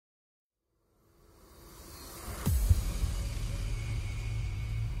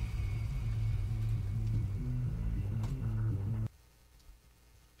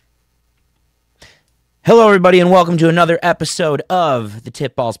Hello, everybody, and welcome to another episode of the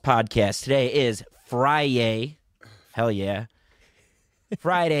Tip Balls Podcast. Today is Friday. Hell yeah.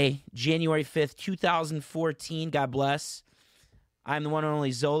 Friday, January 5th, 2014. God bless. I'm the one and only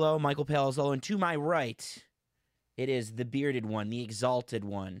Zolo, Michael Palazzolo, and to my right, it is the bearded one, the exalted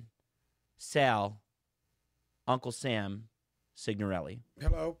one, Sal, Uncle Sam Signorelli.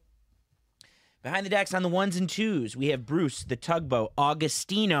 Hello. Behind the decks on the ones and twos, we have Bruce, the tugboat,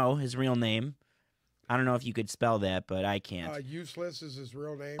 Augustino, his real name. I don't know if you could spell that, but I can't. Useless is his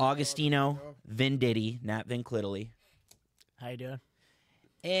real name. Augustino Venditti, not Vinclitally. How you doing?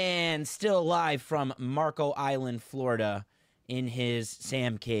 And still alive from Marco Island, Florida, in his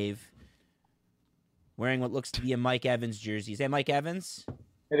Sam cave, wearing what looks to be a Mike Evans jersey. Is that Mike Evans?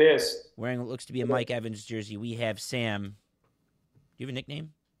 It is. Wearing what looks to be a Mike Evans jersey, we have Sam. Do you have a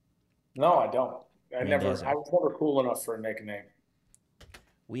nickname? No, I don't. I Mendoza. was never cool enough for a nickname.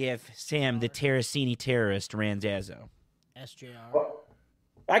 We have Sam, the Terracini terrorist, Randazzo. SJR. Well,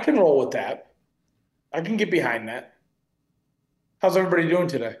 I can roll with that. I can get behind that. How's everybody doing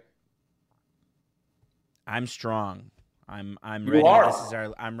today? I'm strong. I'm You ready.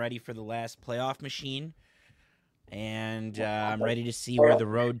 are. I'm ready for the last playoff machine, and I'm ready to see where the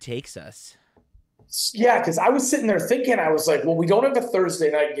road takes us. Yeah, because I was sitting there thinking, I was like, well, we don't have a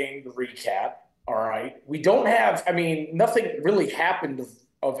Thursday night game to recap. All right. We don't have, nothing really happened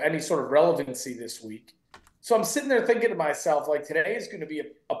of any sort of relevancy this week. So I'm sitting there thinking to myself, like, today is going to be a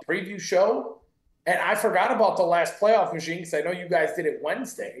preview show. And I forgot about the last playoff machine because I know you guys did it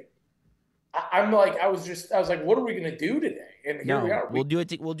Wednesday. I was like, what are we going to do today? And here we are. We'll do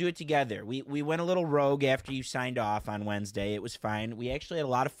it together. We went a little rogue after you signed off on Wednesday. It was fine. We actually had a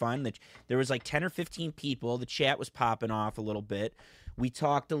lot of fun. There was like 10 or 15 people. The chat was popping off a little bit. We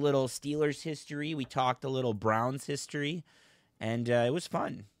talked a little Steelers history. We talked a little Browns history. And it was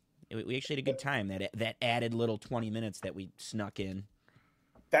fun. We actually had a good time. That added little 20 minutes that we snuck in.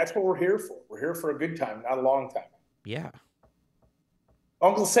 That's what we're here for. We're here for a good time, not a long time. Yeah.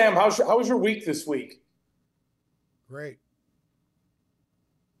 Uncle Sam, how was your week this week? Great.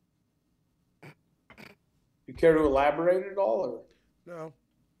 You care to elaborate at all? Or? No.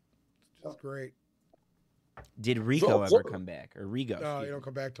 It's just great. Did Rico ever come back? Or Rigo? No, you don't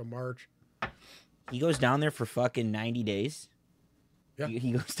come back till March. He goes down there for fucking 90 days? Yeah.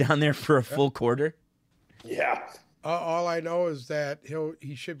 He goes down there for a full quarter? Yeah. All I know is that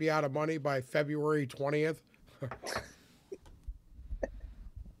he should be out of money by February 20th.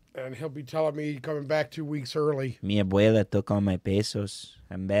 And he'll be telling me coming back 2 weeks early. Mi abuela took all my pesos.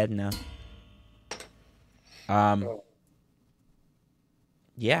 I'm bad now.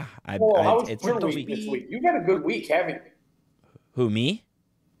 Yeah. How was your week this week? You've had a good week, haven't you? Who, me?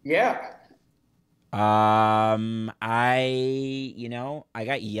 Yeah. I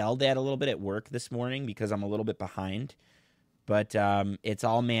got yelled at a little bit at work this morning because I'm a little bit behind. But it's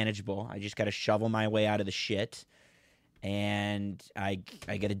all manageable. I just got to shovel my way out of the shit. And I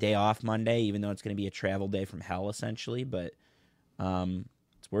get a day off Monday, even though it's going to be a travel day from hell, essentially. But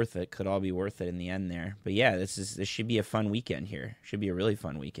it's worth it. Could all be worth it in the end there. But yeah, this should be a fun weekend here. Should be a really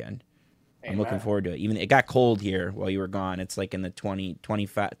fun weekend. Amen. I'm looking forward to it. Even it got cold here while you were gone. It's like in the 20,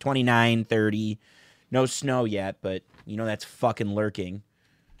 25, 29, 30. No snow yet, but that's fucking lurking.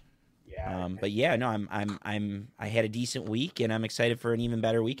 Yeah. But yeah, no, I had a decent week, and I'm excited for an even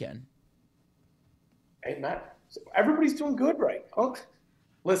better weekend. Amen. Everybody's doing good, right? Oh,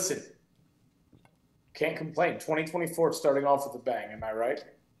 listen, can't complain. 2024 starting off with a bang. Am I right?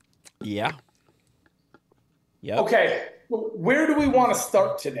 Yeah. Yep. Okay. Where do we want to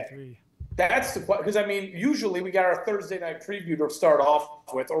start today? That's the question. Because, usually we got our Thursday night preview to start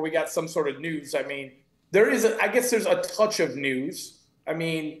off with, or we got some sort of news. I guess there's a touch of news.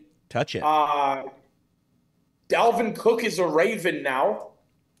 Touch it. Dalvin Cook is a Raven now.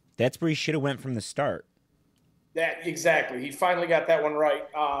 That's where he should have went from the start. Exactly. He finally got that one right.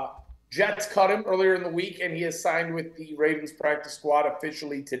 Jets cut him earlier in the week, and he has signed with the Ravens practice squad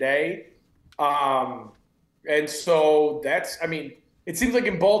officially today. And so that's, it seems like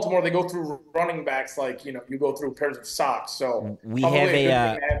in Baltimore they go through running backs like, you go through pairs of socks. So we have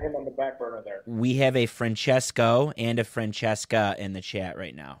have him on the back burner there. We have a Francesco and a Francesca in the chat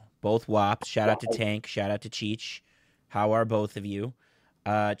right now. Both WAPs. Shout out to Tank. Shout out to Cheech. How are both of you?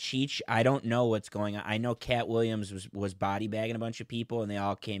 Cheech, I don't know what's going on. I know Cat Williams was body bagging a bunch of people, and they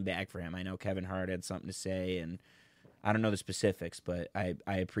all came back for him. I know Kevin Hart had something to say, and I don't know the specifics, but I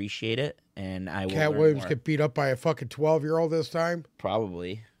appreciate it, and I will. Cat Williams get beat up by a fucking 12-year-old this time?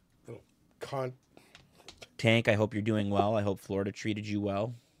 Probably. Little cunt. Tank, I hope you're doing well. I hope Florida treated you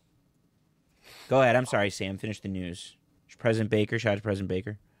well. Go ahead. I'm sorry, Sam. Finish the news. President Baker. Shout out to President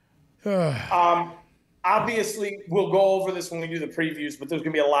Baker. Obviously, we'll go over this when we do the previews, but there's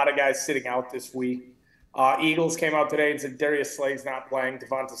going to be a lot of guys sitting out this week. Eagles came out today and said Darius Slay's not playing.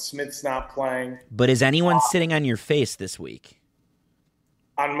 Devonta Smith's not playing. But is anyone sitting on your face this week?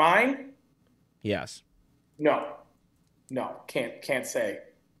 On mine? Yes. No. Can't say.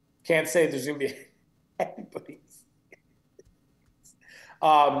 Can't say there's going to be anybody.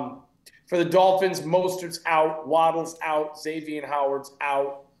 For the Dolphins, Mostert's out, Waddle's out, Xavier Howard's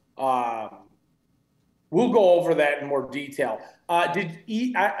out. We'll go over that in more detail. Did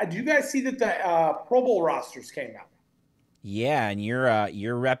you guys see that the Pro Bowl rosters came out? Yeah, and you're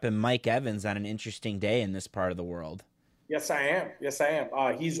repping Mike Evans on an interesting day in this part of the world. Yes, I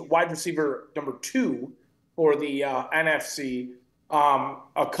am. He's wide receiver number 2 for the NFC.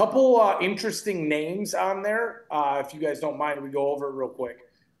 A couple interesting names on there. If you guys don't mind, we go over it real quick.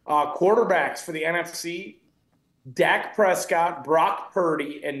 Quarterbacks for the NFC, Dak Prescott, Brock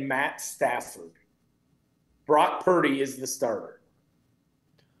Purdy, and Matt Stafford. Brock Purdy is the starter.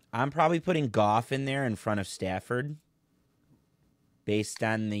 I'm probably putting Goff in there in front of Stafford based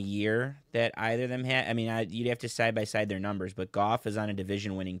on the year that either of them had. I mean, you'd have to side-by-side their numbers, but Goff is on a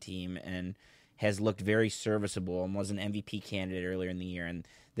division-winning team and has looked very serviceable and was an MVP candidate earlier in the year, and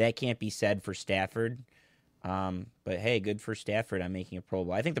that can't be said for Stafford. But, hey, good for Stafford on making a Pro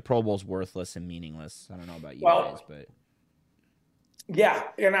Bowl. I think the Pro Bowl's worthless and meaningless. I don't know about you guys, but... Yeah,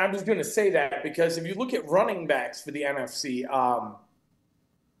 and I was going to say that because if you look at running backs for the NFC,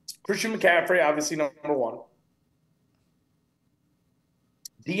 Christian McCaffrey, obviously number 1.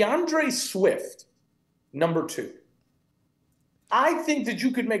 DeAndre Swift, number 2. I think that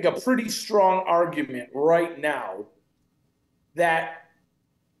you could make a pretty strong argument right now that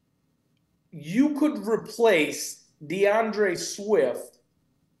you could replace DeAndre Swift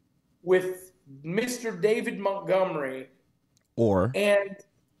with Mr. David Montgomery, and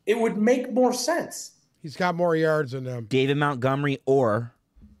it would make more sense. He's got more yards than them. David Montgomery or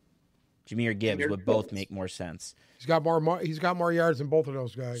Jahmyr Gibbs would both make more sense. He's got more yards than both of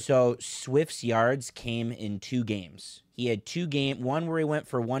those guys. So Swift's yards came in 2 games. He had 2 games, one where he went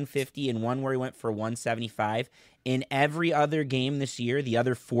for 150 and one where he went for 175. In every other game this year, the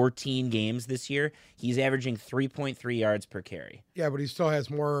other 14 games this year, he's averaging 3.3 yards per carry. Yeah, but he still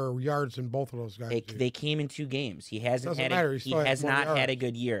has more yards than both of those guys. They came in 2 games. He hasn't Doesn't had matter. he has not had a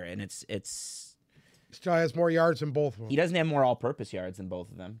good year, and it's he still has more yards than both of them. He doesn't have more all-purpose yards than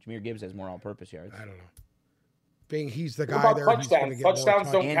both of them. Jahmyr Gibbs has more all-purpose yards. I don't know. Being he's the What guy about there, touchdowns? he's going to get Touchdowns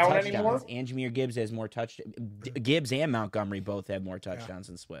more don't And count touchdowns. anymore? And Jahmyr Gibbs has more touchdowns. Gibbs and Montgomery both have more touchdowns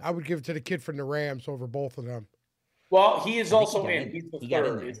than Swift. I would give it to the kid from the Rams over both of them. Well, he is also he got in. in. He's the He got in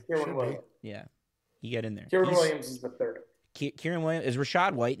third. there. It's Kieran Should Williams. Yeah, he got in there. Kieran Williams is the third. Kieran Williams is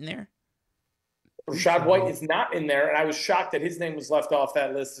Rashad White in there? Rashad White is not in there, and I was shocked that his name was left off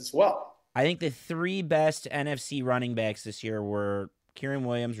that list as well. I think the 3 best NFC running backs this year were Kieran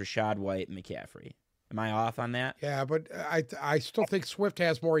Williams, Rashad White, and McCaffrey. Am I off on that? Yeah, but I still think Swift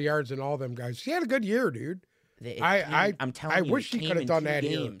has more yards than all them guys. He had a good year, dude. I'm telling you, wish it he came could have in done 2 that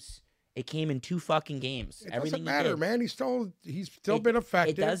here. games. It came in 2 fucking games. It Everything doesn't matter, he did. man. He's still been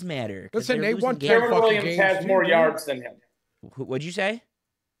effective. It does matter. 'Cause Listen, they're they won losing 10 games. Kieran fucking Williams games has too, more dude. yards than him. What'd you say?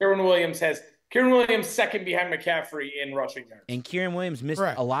 Kieran Williams second behind McCaffrey in rushing yards. And Kieran Williams missed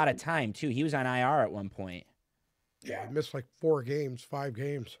Correct. a lot of time, too. He was on IR at one point. Yeah, he missed like 4 games, 5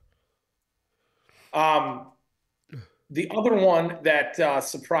 games. The other one that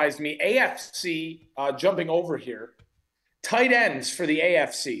surprised me, AFC, jumping over here, tight ends for the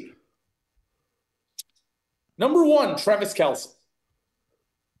AFC. Number 1, Travis Kelce.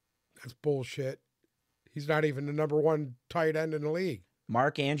 That's bullshit. He's not even the number 1 tight end in the league.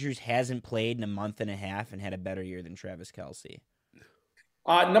 Mark Andrews hasn't played in a month and a half and had a better year than Travis Kelce.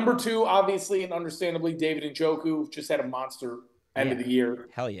 Number 2, obviously and understandably, David Njoku just had a monster end of the year.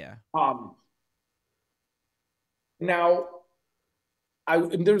 Hell yeah. Now,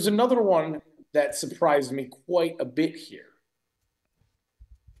 there's another one that surprised me quite a bit here.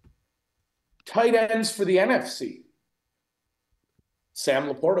 Tight ends for the NFC. Sam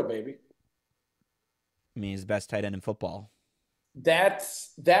Laporta, baby. I mean, he's the best tight end in football.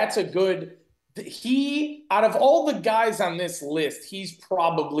 That's a good. Out of all the guys on this list, he's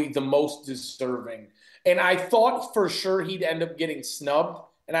probably the most deserving. And I thought for sure he'd end up getting snubbed,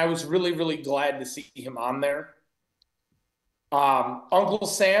 and I was really, really glad to see him on there. Uncle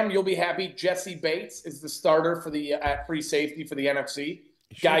Sam, you'll be happy. Jesse Bates is the starter for the at free safety for the NFC.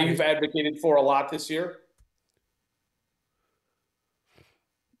 Guy you've advocated for a lot this year.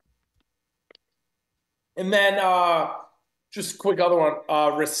 And then just a quick other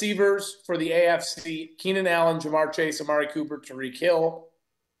one. Receivers for the AFC, Keenan Allen, Jamar Chase, Amari Cooper, Tyreek Hill.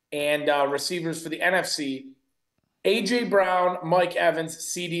 And receivers for the NFC, A.J. Brown, Mike Evans,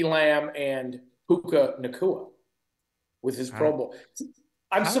 C.D. Lamb, and Puka Nakua with his Pro Bowl.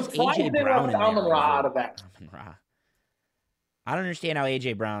 I'm How is surprised A.J. they Brown left in there Amon Ra over out of that. Amon-Ra? I don't understand how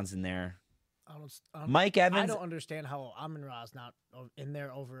A.J. Brown's in there. I Mike Evans. don't understand how Amon Ra is not in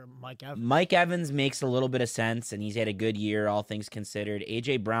there over Mike Evans. Mike Evans makes a little bit of sense, and he's had a good year, all things considered.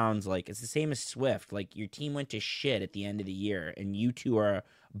 A.J. Brown's like, it's the same as Swift. Like, your team went to shit at the end of the year, and you two are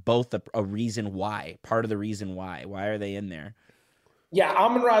both a reason why, part of the reason why. Why are they in there? Yeah,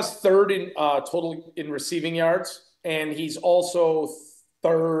 Amon Ra's third in total in receiving yards, and he's also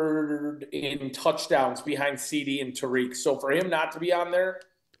third in touchdowns behind CD and Tariq. So for him not to be on there,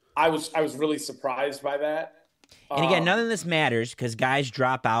 I was really surprised by that. And again, none of this matters because guys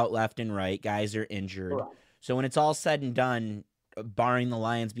drop out left and right. Guys are injured. Correct. So when it's all said and done, barring the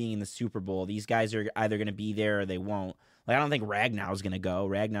Lions being in the Super Bowl, these guys are either going to be there or they won't. Like, I don't think Ragnow's going to go.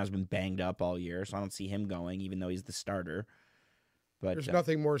 Ragnow's been banged up all year, so I don't see him going, even though he's the starter. But There's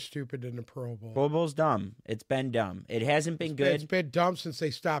nothing more stupid than the Pro Bowl. Pro Bowl's dumb. It's been dumb. It hasn't been good. It's been dumb since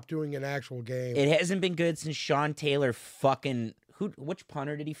they stopped doing an actual game. It hasn't been good since Sean Taylor fucking which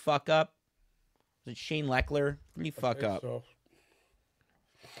punter did he fuck up? Was it Shane Leckler? Who did he fuck up? So.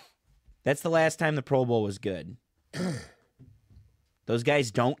 That's the last time the Pro Bowl was good. Those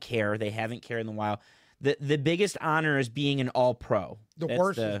guys don't care. They haven't cared in a while. The biggest honor is being an All-Pro. The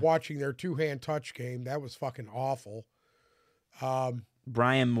worst is watching their two-hand touch game. That was fucking awful.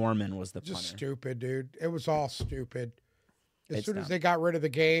 Brian Moorman was the just punter. Stupid, dude. It was all stupid. As soon dumb. as they got rid of the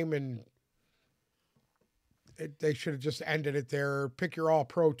game, and they should have just ended it there. Pick your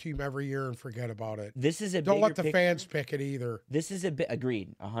all-pro team every year and forget about it. This is a Don't let bigger the fans pick it either. This is a bit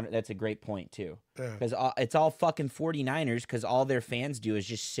agreed. 100. That's a great point too. Yeah. Because it's all fucking 49ers. Because all their fans do is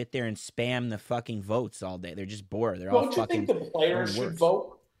just sit there and spam the fucking votes all day. They're just bored. They're all Don't you fucking. think the players should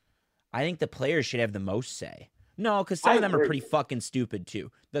vote? I think the players should have the most say. No, because some of them are pretty fucking stupid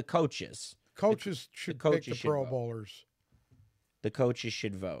too. The coaches. Coaches should pick the Pro Bowlers. The coaches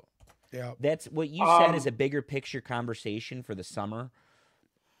should vote. Yeah. That's what you said is a bigger picture conversation for the summer.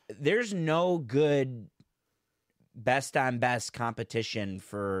 There's no good best on best competition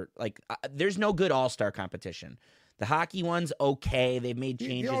for there's no good all-star competition. The hockey one's okay. They've made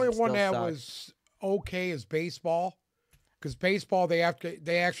changes. The only one that was okay is baseball. Because baseball, they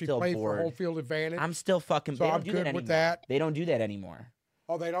actually play for home field advantage. I'm still fucking. So I'm good with that. They don't do that anymore.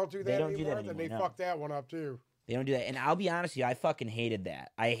 Oh, they don't do that anymore? Then they fucked that one up too. They don't do that. And I'll be honest with you, I fucking hated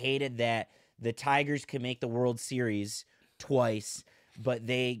that. I hated that the Tigers could make the World Series twice, but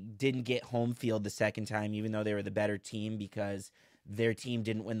they didn't get home field the second time, even though they were the better team because their team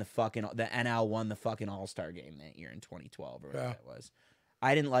didn't win the NL won the fucking All-Star game that year in 2012 or whatever that was.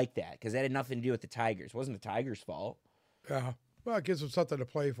 I didn't like that because that had nothing to do with the Tigers. It wasn't the Tigers' fault. Yeah. Well, it gives them something to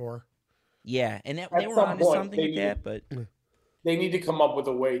play for. Yeah, and they were onto something with that, but they need to come up with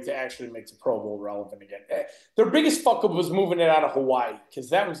a way to actually make the Pro Bowl relevant again. Their biggest fuck up was moving it out of Hawaii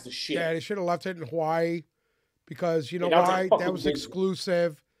because that was the shit. Yeah, they should have left it in Hawaii because you know why? That was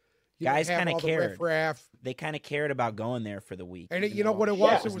exclusive. Guys kind of cared. They kind of cared about going there for the week. And you know what it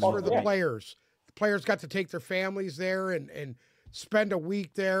was? It was for the players. The players got to take their families there and spend a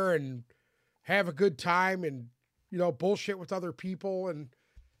week there and have a good time and bullshit with other people. And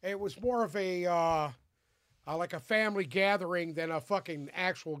it was more of a like a family gathering than a fucking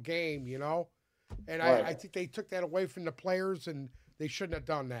actual game, And I think they took that away from the players, and they shouldn't have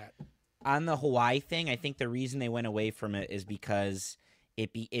done that. On the Hawaii thing, I think the reason they went away from it is because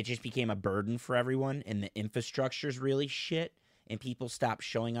it just became a burden for everyone, and the infrastructure's really shit, and people stopped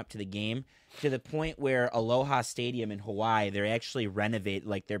showing up to the game to the point where Aloha Stadium in Hawaii, they're actually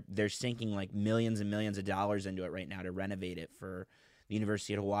they're sinking like millions and millions of dollars into it right now to renovate it for the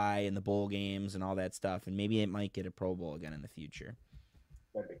University of Hawaii and the bowl games and all that stuff, and maybe it might get a Pro Bowl again in the future.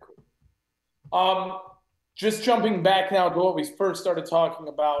 That'd be cool. Just jumping back now to what we first started talking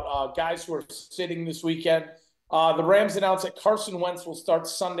about, guys who are sitting this weekend. The Rams announced that Carson Wentz will start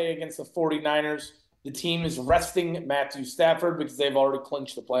Sunday against the 49ers. The team is resting Matthew Stafford because they've already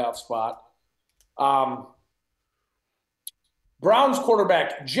clinched the playoff spot. Browns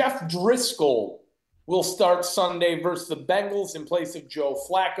quarterback Jeff Driscoll will start Sunday versus the Bengals in place of Joe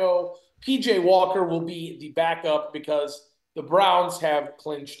Flacco. P.J. Walker will be the backup because the Browns have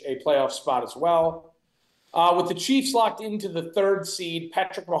clinched a playoff spot as well. With the Chiefs locked into the third seed,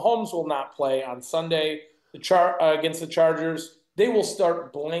 Patrick Mahomes will not play on Sunday against the Chargers. They will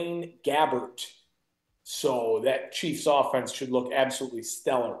start Blaine Gabbert. So that Chiefs offense should look absolutely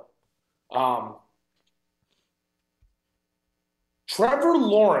stellar. Trevor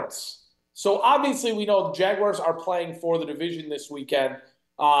Lawrence. So obviously we know the Jaguars are playing for the division this weekend.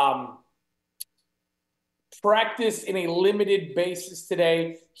 Practice in a limited basis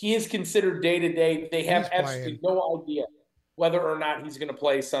today. He is considered day-to-day. They have absolutely no idea whether or not he's going to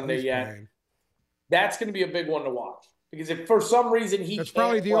play Sunday yet. Playing. That's going to be a big one to watch. Because if for some reason he It's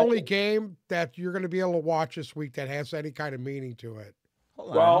probably the only game that you're going to be able to watch this week that has any kind of meaning to it.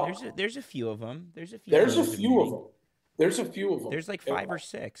 Hold on. There's a few of them. There's a few of them. There's like 5 or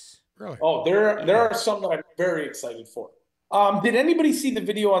 6. Really? Oh, there are some that I'm very excited for. Did anybody see the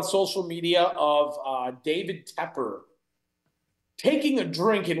video on social media of David Tepper taking a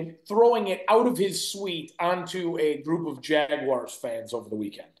drink and throwing it out of his suite onto a group of Jaguars fans over the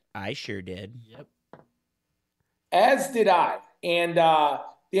weekend? I sure did. Yep. As did I. And the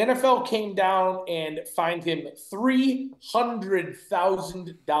NFL came down and fined him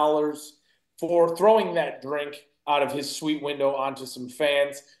 $300,000 for throwing that drink out of his suite window onto some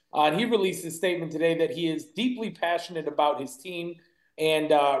fans. And he released a statement today that he is deeply passionate about his team and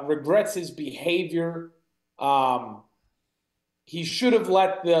regrets his behavior. He should have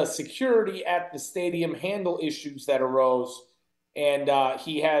let the security at the stadium handle issues that arose. And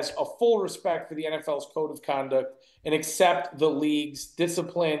he has a full respect for the NFL's code of conduct and accept the league's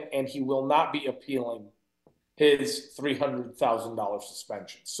discipline, and he will not be appealing his $300,000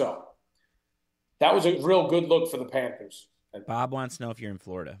 suspension. So that was a real good look for the Panthers. Bob wants to know if you're in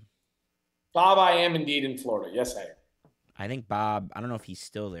Florida. Bob, I am indeed in Florida. Yes, I am. I think Bob, I don't know if he's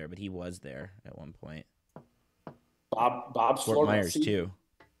still there, but he was there at one point. Bob's Fort Florida. Myers, too.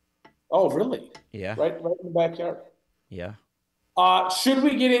 Oh, really? Yeah. Right in the backyard. Yeah. Should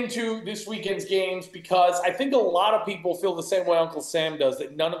we get into this weekend's games? Because I think a lot of people feel the same way Uncle Sam does,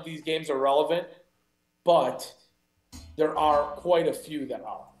 that none of these games are relevant, but there are quite a few that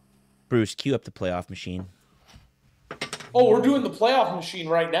are. Bruce, cue up the playoff machine. Oh, we're doing the playoff machine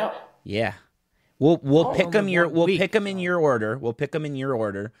right now. Yeah. We'll pick them in your order. We'll pick them in your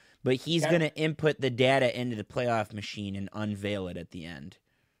order, but he's going to input the data into the playoff machine and unveil it at the end.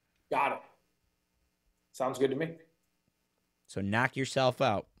 Got it. Sounds good to me. So knock yourself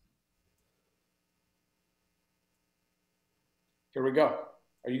out. Here we go.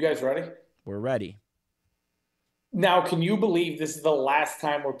 Are you guys ready? We're ready. Now, can you believe this is the last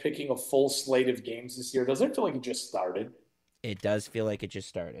time we're picking a full slate of games this year? Doesn't it feel like it just started? It does feel like it just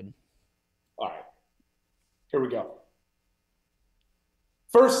started. All right. Here we go.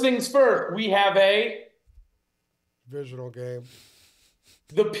 First things first, we have a divisional game.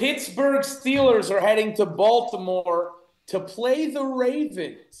 The Pittsburgh Steelers are heading to Baltimore to play the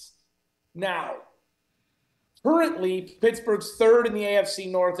Ravens. Now, currently, Pittsburgh's third in the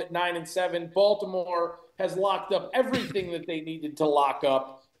AFC North at 9-7. Baltimore has locked up everything that they needed to lock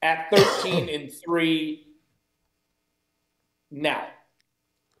up at 13-3. Now,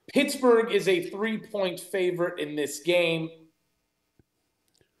 Pittsburgh is a 3-point favorite in this game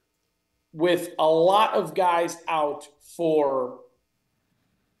with a lot of guys out for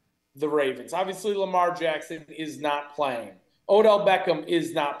the Ravens. Obviously, Lamar Jackson is not playing. Odell Beckham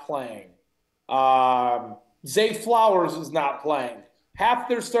is not playing. Zay Flowers is not playing. Half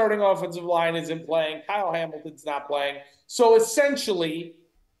their starting offensive line isn't playing. Kyle Hamilton's not playing. So essentially,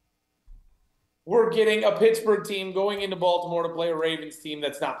 we're getting a Pittsburgh team going into Baltimore to play a Ravens team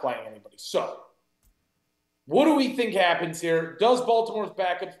that's not playing anybody. So what do we think happens here? Does Baltimore's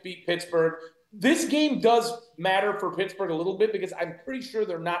backups beat Pittsburgh? This game does matter for Pittsburgh a little bit because I'm pretty sure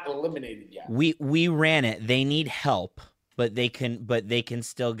they're not eliminated yet. We ran it. They need help, but they can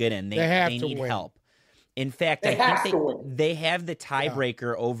still get in. They need help. In fact, I think they have the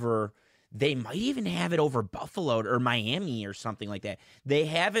tiebreaker over. They might even have it over Buffalo or Miami or something like that. They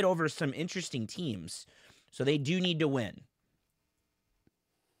have it over some interesting teams, so they do need to win.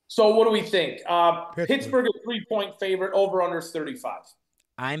 So what do we think? Pittsburgh a 3-point favorite, over under 35.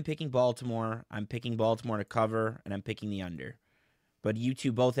 I'm picking Baltimore. I'm picking Baltimore to cover, and I'm picking the under. But you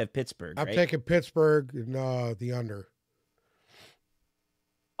two both have Pittsburgh, right? I'm taking Pittsburgh and the under.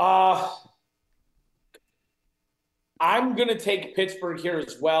 I'm going to take Pittsburgh here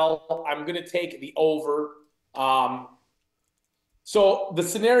as well. I'm going to take the over. So the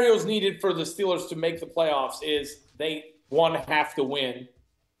scenarios needed for the Steelers to make the playoffs is they, one, have to win,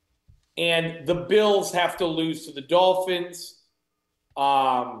 and the Bills have to lose to the Dolphins,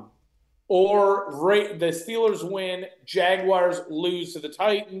 or the Steelers win, Jaguars lose to the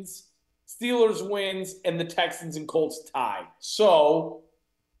Titans, Steelers wins, and the Texans and Colts tie. So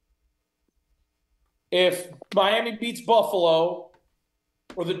if Miami beats Buffalo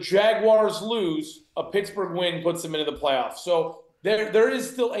or the Jaguars lose, a Pittsburgh win puts them into the playoffs. So there is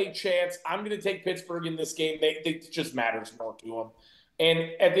still a chance. I'm going to take Pittsburgh in this game. It just matters more to them.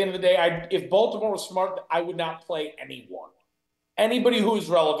 And at the end of the day, if Baltimore was smart, I would not play anyone. Anybody who is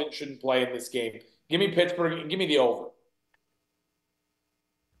relevant shouldn't play in this game. Give me Pittsburgh and give me the over.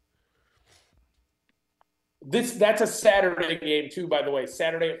 That's a Saturday game too, by the way.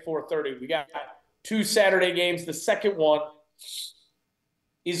 Saturday at 4:30. We got 2 Saturday games. The second one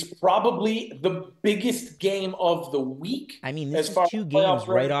is probably the biggest game of the week. I mean, this is 2 games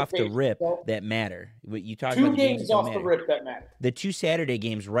right off the rip that matter. You talk 2 about the games off the rip that matter. The 2 Saturday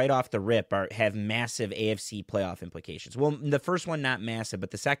games right off the rip have massive AFC playoff implications. Well, the first one not massive, but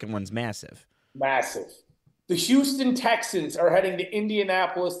the second one's massive. Massive. The Houston Texans are heading to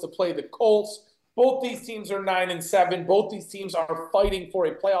Indianapolis to play the Colts. Both these teams are 9-7. Both these teams are fighting for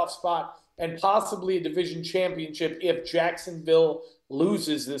a playoff spot and possibly a division championship if Jacksonville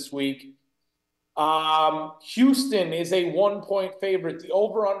loses this week. Houston is a 1-point favorite. The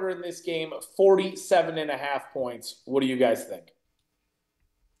over-under in this game, 47.5 points. What do you guys think?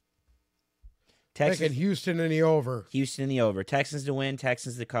 Texans, Houston in the over. Houston in the over. Texans to win.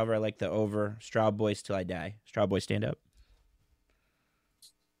 Texans to cover. I like the over. Stroud Boys till I die. Stroud Boys stand up.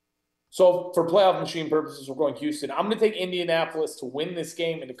 So for playoff machine purposes, we're going Houston. I'm going to take Indianapolis to win this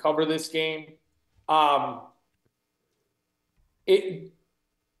game and to cover this game.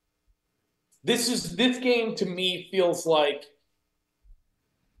 This game to me feels like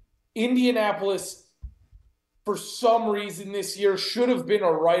Indianapolis, for some reason this year, should have been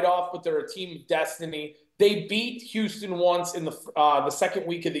a write-off, but they're a team of destiny. They beat Houston once in the second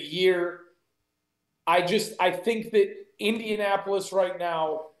week of the year. I think that Indianapolis right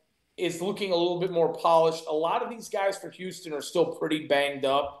now is looking a little bit more polished. A lot of these guys for Houston are still pretty banged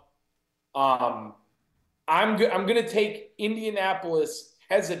up. I'm going to take Indianapolis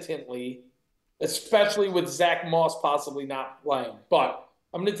hesitantly, especially with Zach Moss possibly not playing. But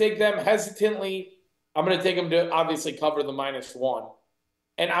I'm going to take them hesitantly. I'm going to take them to obviously cover the -1.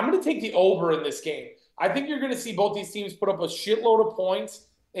 And I'm going to take the over in this game. I think you're going to see both these teams put up a shitload of points.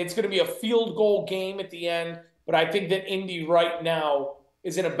 It's going to be a field goal game at the end. But I think that Indy right now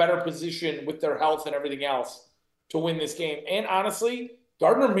is in a better position with their health and everything else to win this game. And honestly,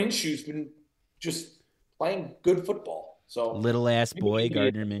 Gardner Minshew's been just playing good football. So little ass boy,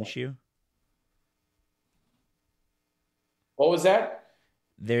 Gardner Minshew. What was that?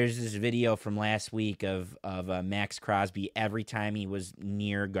 There's this video from last week of Max Crosby. Every time he was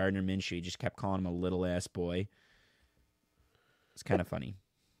near Gardner Minshew, he just kept calling him a little ass boy. It's kind of funny.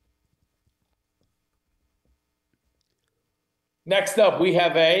 Next up, we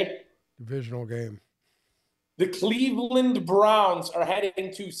have a divisional game. The Cleveland Browns are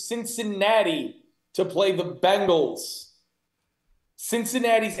heading to Cincinnati to play the Bengals.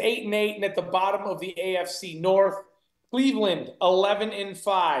 Cincinnati's 8-8 and at the bottom of the AFC North. Cleveland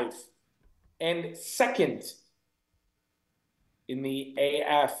 11-5 and second in the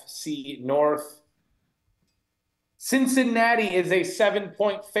AFC North. Cincinnati is a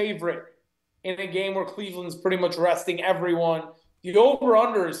 7-point favorite in a game where Cleveland's pretty much resting everyone. The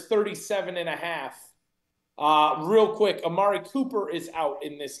over-under is 37.5. Real quick, Amari Cooper is out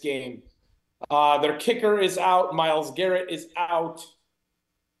in this game. Their kicker is out. Myles Garrett is out.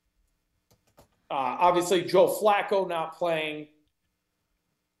 Obviously, Joe Flacco not playing.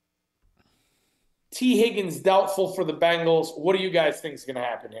 T. Higgins doubtful for the Bengals. What do you guys think is going to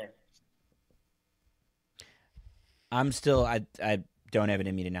happen here? I'm still I don't have it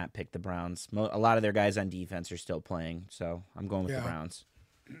in me to not pick the Browns. A lot of their guys on defense are still playing, so I'm going with the Browns.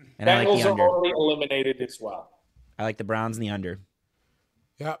 And Bengals I like the under. Are already eliminated as well. I like the Browns and the under.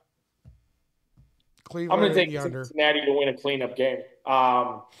 Yep. Cleveland. I'm going to take under. Cincinnati to win a cleanup game.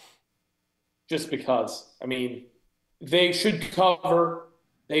 Just because. I mean, they should cover.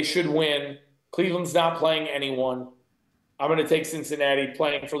 They should win. Cleveland's not playing anyone. I'm going to take Cincinnati,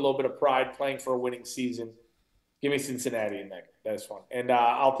 playing for a little bit of pride, playing for a winning season. Give me Cincinnati in that. That's fun. And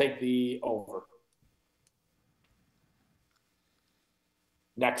I'll take the over.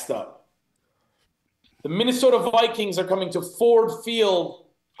 Next up. The Minnesota Vikings are coming to Ford Field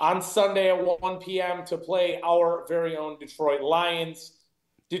on Sunday at 1 p.m. to play our very own Detroit Lions.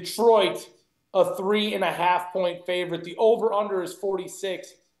 Detroit, a 3.5-point favorite. The over-under is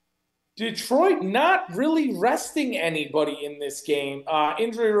 46. Detroit not really resting anybody in this game.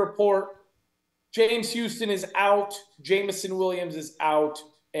 Injury report, James Houston is out. Jamison Williams is out.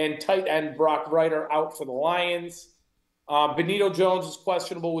 And tight end Brock Wright are out for the Lions. Benito Jones is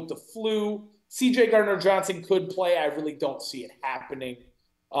questionable with the flu. C.J. Gardner-Johnson could play. I really don't see it happening.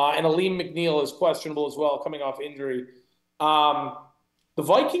 And Aleem McNeil is questionable as well, coming off injury. The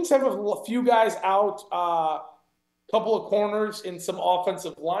Vikings have a few guys out, a couple of corners and some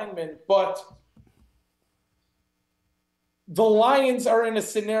offensive linemen, but the Lions are in a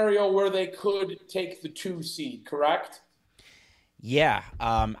scenario where they could take the 2 seed, correct? Yeah,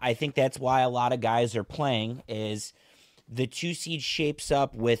 I think that's why a lot of guys are playing is the 2 seed shapes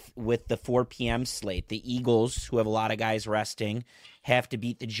up with the 4 p.m. slate. The Eagles, who have a lot of guys resting, have to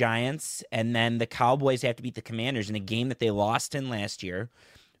beat the Giants, and then the Cowboys have to beat the Commanders in a game that they lost in last year,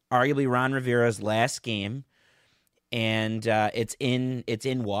 arguably Ron Rivera's last game, and it's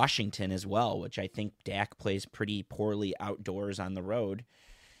in Washington as well, which I think Dak plays pretty poorly outdoors on the road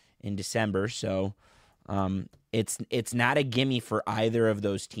in December. So it's not a gimme for either of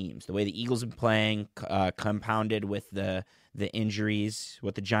those teams. The way the Eagles have been playing, compounded with the injuries,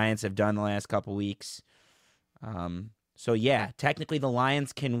 what the Giants have done the last couple weeks. So yeah, technically the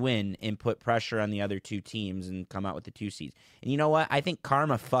Lions can win and put pressure on the other 2 teams and come out with the 2 seeds. And you know what? I think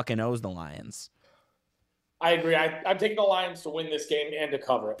karma fucking owes the Lions. I agree. I'm taking the Lions to win this game and to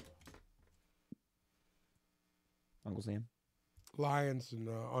cover it. Uncle Sam? Lions and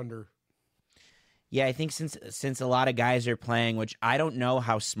under. Yeah, I think since a lot of guys are playing, which I don't know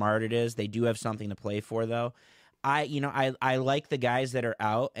how smart it is, they do have something to play for though. I like the guys that are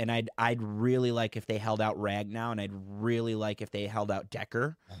out, and I'd really like if they held out Ragnow, and I'd really like if they held out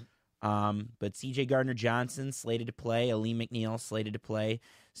Decker. But C.J. Gardner-Johnson slated to play, Ali McNeil slated to play.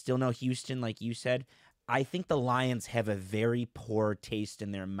 Still no Houston, like you said. I think the Lions have a very poor taste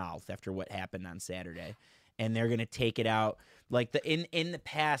in their mouth after what happened on Saturday, and they're gonna take it out. Like in the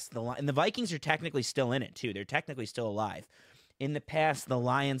past, and the Vikings are technically still in it too. They're technically still alive. In the past, the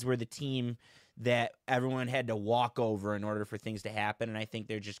Lions were the team that everyone had to walk over in order for things to happen, and I think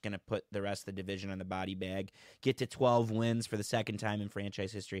they're just going to put the rest of the division on the body bag, get to 12 wins for the second time in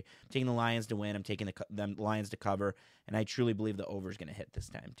franchise history. I'm taking the Lions to win. I'm taking the Lions to cover, and I truly believe the over is going to hit this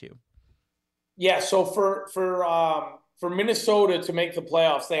time too. Yeah, so for Minnesota to make the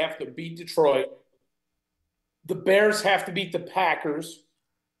playoffs, they have to beat Detroit. The Bears have to beat the Packers.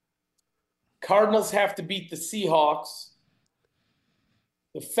 Cardinals have to beat the Seahawks.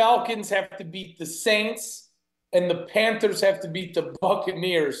 The Falcons have to beat the Saints, and the Panthers have to beat the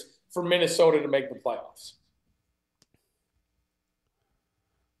Buccaneers for Minnesota to make the playoffs.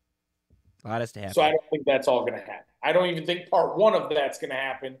 A lot has to happen. So I don't think that's all going to happen. I don't even think part 1 of that's going to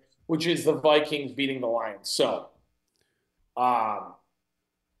happen, which is the Vikings beating the Lions. So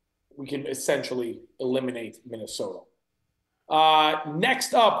we can essentially eliminate Minnesota.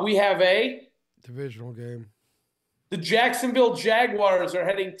 Next up, we have a divisional game. The Jacksonville Jaguars are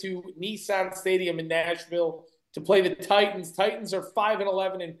heading to Nissan Stadium in Nashville to play the Titans. Titans are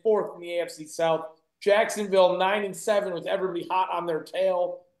 5-11 and 4th in the AFC South. Jacksonville 9-7 with everybody hot on their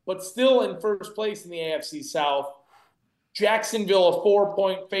tail, but still in first place in the AFC South. Jacksonville a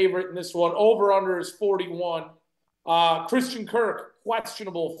 4-point favorite in this one. Over-under is 41. Christian Kirk,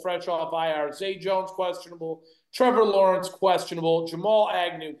 questionable, fresh off IR. Zay Jones, questionable. Trevor Lawrence, questionable. Jamal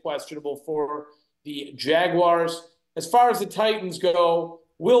Agnew, questionable for the Jaguars. As far as the Titans go,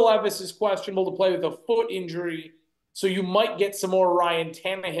 Will Levis is questionable to play with a foot injury, so you might get some more Ryan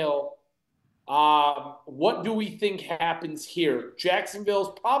Tannehill. What do we think happens here?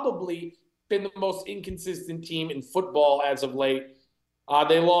 Jacksonville's probably been the most inconsistent team in football as of late.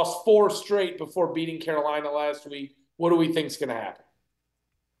 They lost 4 straight before beating Carolina last week. What do we think is going to happen?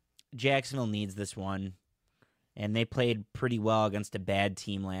 Jacksonville needs this one. And they played pretty well against a bad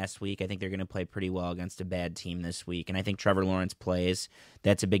team last week. I think they're going to play pretty well against a bad team this week. And I think Trevor Lawrence plays.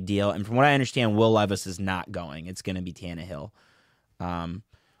 That's a big deal. And from what I understand, Will Levis is not going. It's going to be Tannehill.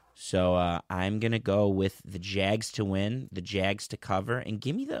 So I'm going to go with the Jags to win, the Jags to cover, and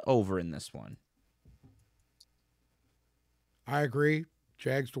give me the over in this one. I agree.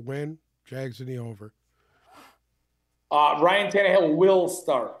 Jags to win, Jags in the over. Ryan Tannehill will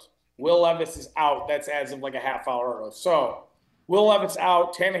start. Will Levis is out. That's as of like a half hour ago. So, Will Levis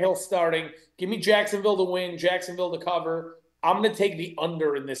out. Tannehill starting. Give me Jacksonville to win. Jacksonville to cover. I'm going to take the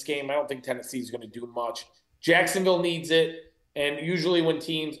under in this game. I don't think Tennessee's going to do much. Jacksonville needs it. And usually when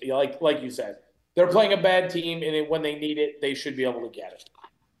teams, like you said, they're playing a bad team, and when they need it, they should be able to get it.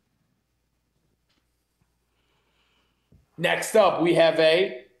 Next up, we have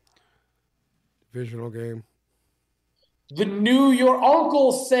a divisional game. The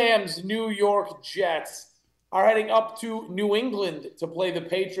Uncle Sam's New York Jets are heading up to New England to play the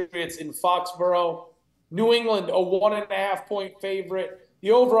Patriots in Foxborough. New England, a 1.5-point favorite.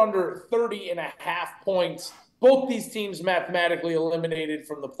 The over-under 30.5 points. Both these teams mathematically eliminated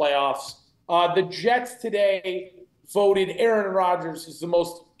from the playoffs. The Jets today voted Aaron Rodgers as the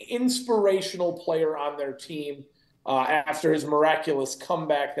most inspirational player on their team after his miraculous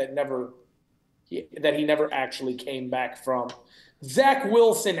comeback that he never actually came back from. Zach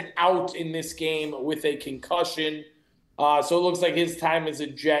Wilson out in this game with a concussion. So it looks like his time as a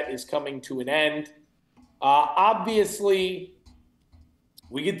Jet is coming to an end. Obviously,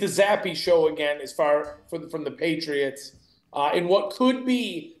 We get the Zappy show again from the Patriots in what could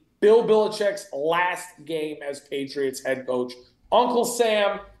be Bill Belichick's last game as Patriots head coach. Uncle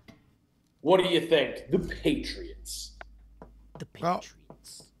Sam, what do you think? The Patriots. The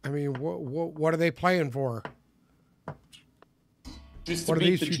Patriots. I mean, what are they playing for? Just to what are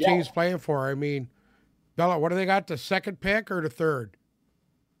beat these two the teams Jets. playing for? I mean, Bella, what do they got? The second pick or the third?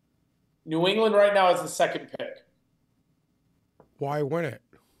 New England right now is the second pick Why win it?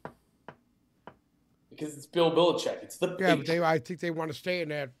 because it's Bill Belichick. It's the Yeah, Patriots. but I think they want to stay in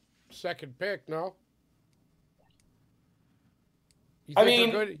that second pick. No.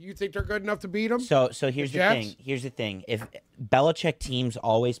 You think they're good enough to beat them? So here's the Jets? thing. Here's the thing. If Belichick teams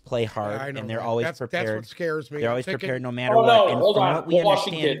always play hard Yeah, I know and they're that. always That's prepared, what scares me. they're I'm always thinking- prepared no matter Oh, what. no, And hold from on. what we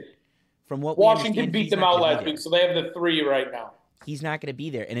understand, Washington he's beat them not out gonna be last there. week, so they have the 3 right now. He's not going to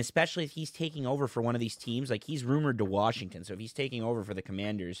be there, and especially if he's taking over for one of these teams, like he's rumored to Washington. So if he's taking over for the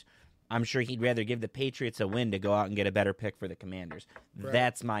Commanders, I'm sure he'd rather give the Patriots a win to go out and get a better pick for the Commanders. Right.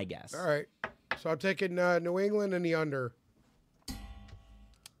 That's my guess. All right. So I'm taking New England and the under.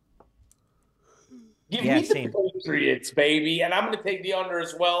 Give Yeah, me the same. Patriots, baby, and I'm going to take the under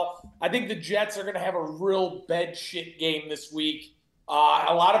as well. I think the Jets are going to have a real bed shit game this week. A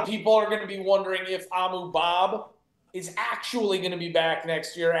lot of people are going to be wondering if Amu Bob is actually going to be back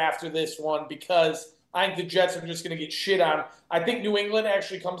next year after this one because I think the Jets are just going to get shit on. I think New England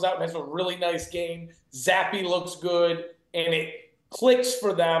actually comes out and has a really nice game. Zappy looks good, and it clicks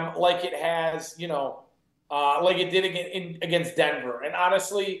for them like it has, like it did against Denver. And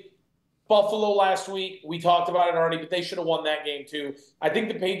honestly, Buffalo last week, we talked about it already, but they should have won that game too. I think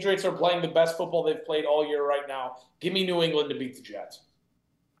the Patriots are playing the best football they've played all year right now. Give me New England to beat the Jets.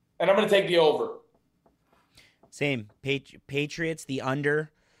 And I'm going to take the over. Same. Patriots, the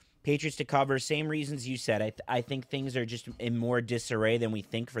under. Patriots to cover. Same reasons you said. I think things are just in more disarray than we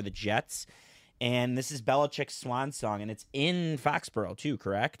think for the Jets. And this is Belichick's swan song, and it's in Foxborough too,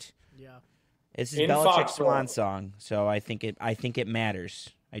 correct? Yeah. This is In Belichick's Foxborough. swan song, so I think it matters.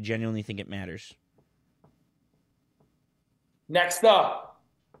 I genuinely think it matters. Next up,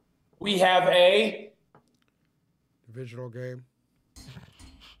 we have Divisional game.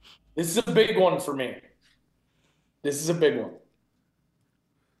 this is a big one for me. This is a big one.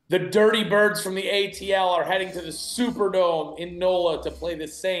 The Dirty Birds from the ATL are heading to the Superdome in NOLA to play the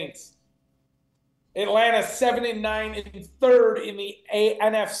Saints. Atlanta 7-9 and third in the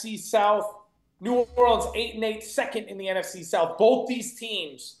NFC South. New Orleans 8-8, second in the NFC South. Both these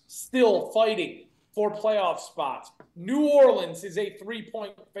teams still fighting for playoff spots. New Orleans is a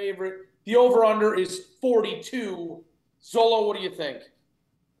 3-point favorite. The over-under is 42. Zolo, what do you think?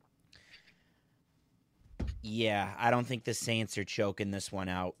 Yeah, I don't think the Saints are choking this one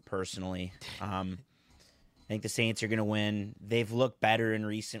out, personally. I think the Saints are going to win. They've looked better in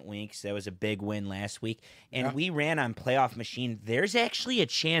recent weeks. That was a big win last week. And we ran on Playoff Machine. There's actually a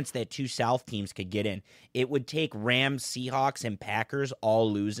chance that 2 South teams could get in. It would take Rams, Seahawks, and Packers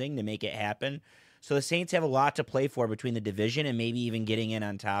all losing to make it happen. So the Saints have a lot to play for between the division and maybe even getting in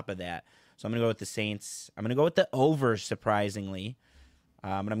on top of that. So I'm going to go with the Saints. I'm going to go with the over, surprisingly. But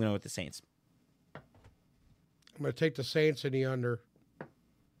I'm going to go with the Saints. I'm going to take the Saints and the under.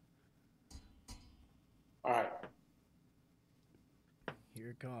 All right. Here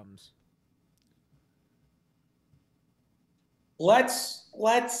it comes.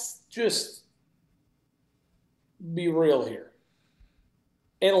 Let's just be real here.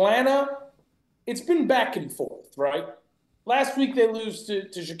 Atlanta, it's been back and forth, right? Last week they lose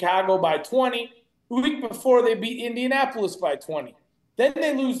to Chicago by 20. The week before they beat Indianapolis by 20. Then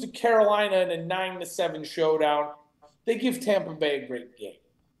they lose to Carolina in a 9-7 showdown. They give Tampa Bay a great game.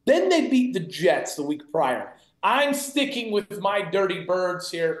 Then they beat the Jets the week prior. I'm sticking with my Dirty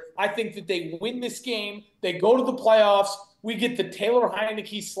Birds here. I think that they win this game. They go to the playoffs. We get the Taylor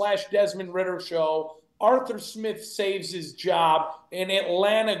Heineke / Desmond Ritter show. Arthur Smith saves his job, and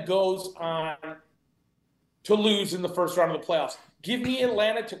Atlanta goes on to lose in the first round of the playoffs. Give me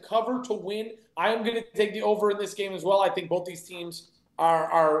Atlanta to cover, to win. I am going to take the over in this game as well. I think both these teams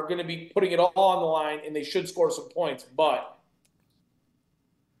are going to be putting it all on the line, and they should score some points. But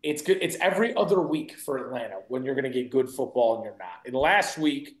it's good. It's every other week for Atlanta when you're going to get good football and you're not. And last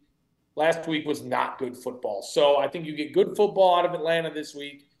week was not good football. So I think you get good football out of Atlanta this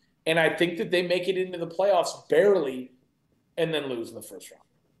week, and I think that they make it into the playoffs barely and then lose in the first round.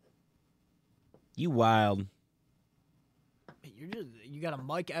 You wild. You got a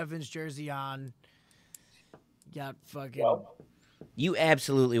Mike Evans jersey on. You got fucking. Well, You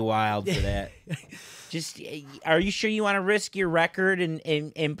absolutely wild for that. Just, are you sure you want to risk your record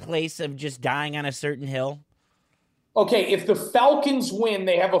in place of just dying on a certain hill? Okay, if the Falcons win,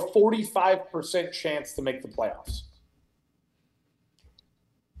 they have a 45% chance to make the playoffs.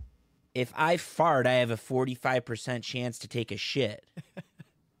 If I fart, I have a 45% chance to take a shit.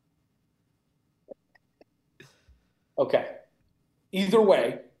 Okay. Either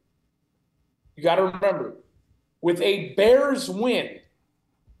way, you got to remember, with a Bears win,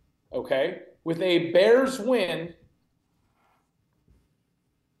 okay, with a Bears win,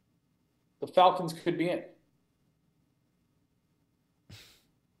 the Falcons could be in.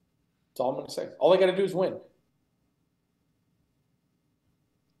 That's all I'm going to say. All they got to do is win.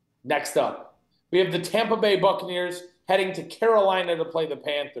 Next up, we have the Tampa Bay Buccaneers heading to Carolina to play the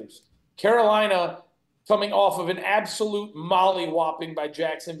Panthers. Carolina coming off of an absolute molly-whopping by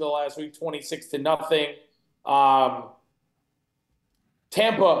Jacksonville last week, 26-0.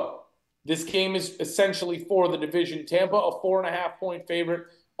 Tampa, this game is essentially for the division. Tampa, a 4.5-point favorite.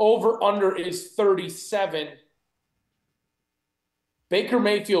 Over-under is 37. Baker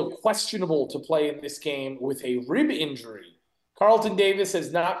Mayfield questionable to play in this game with a rib injury. Carlton Davis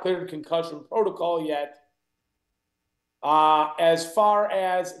has not cleared concussion protocol yet. As far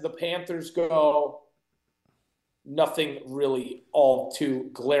as the Panthers go, nothing really all too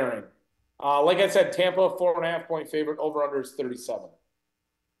glaring. Like I said, Tampa, 4.5-point favorite. Over-under is 37.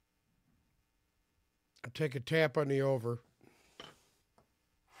 I'll take a Tampa on the over.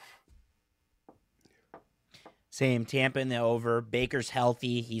 Same, Tampa in the over. Baker's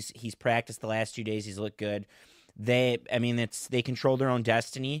healthy. He's practiced the last 2 days. He's looked good. They control their own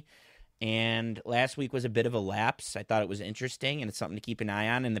destiny. And last week was a bit of a lapse. I thought it was interesting, and it's something to keep an eye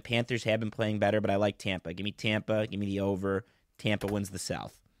on. And the Panthers have been playing better, but I like Tampa. Give me Tampa. Give me the over. Tampa wins the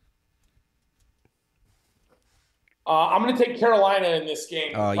South. I'm going to take Carolina in this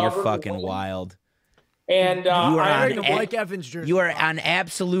game. Oh, you're fucking wild. And I'm wearing a Mike Evans jersey. You are on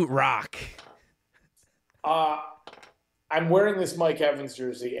absolute rock. I'm wearing this Mike Evans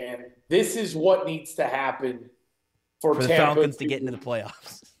jersey, and this is what needs to happen for the Tampa Falcons to get into the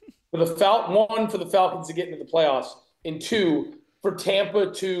playoffs. For the Falcons to get into the playoffs, and two, for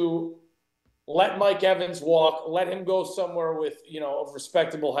Tampa to let Mike Evans walk, let him go somewhere with a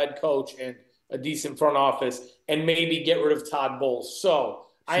respectable head coach and a decent front office, and maybe get rid of Todd Bowles. So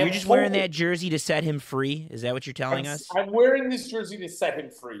you're just wearing that jersey to set him free? Is that what you're telling us? I'm wearing this jersey to set him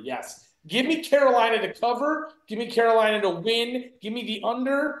free, yes. Give me Carolina to cover. Give me Carolina to win. Give me the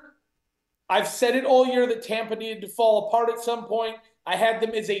under. I've said it all year that Tampa needed to fall apart at some point. I had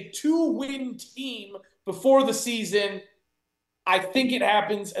them as a 2-win team before the season. I think it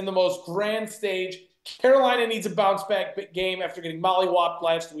happens in the most grand stage. Carolina needs a bounce-back game after getting mollywopped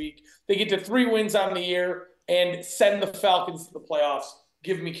last week. They get to 3 wins on the year and send the Falcons to the playoffs.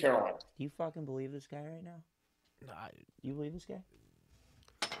 Give me Carolina. Do you fucking believe this guy right now? You believe this guy?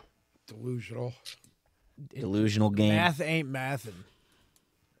 Delusional game. Math ain't mathin'.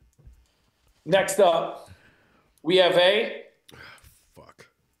 Next up, we have a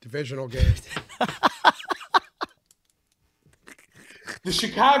divisional game. The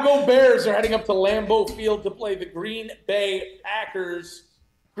Chicago Bears are heading up to Lambeau Field to play the Green Bay Packers.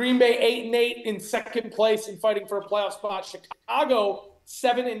 Green Bay 8-8 in second place and fighting for a playoff spot. Chicago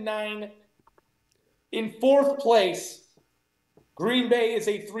 7-9 in fourth place. Green Bay is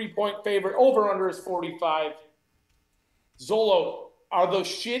a 3-point favorite. Over-under is 45. Zolo, are the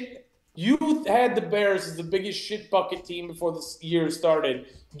shit... You had the Bears as the biggest shit bucket team before this year started.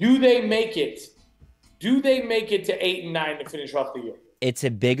 Do they make it? Do they make it to 8-9 to finish off the year? It's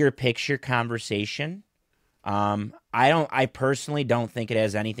a bigger picture conversation. I personally don't think it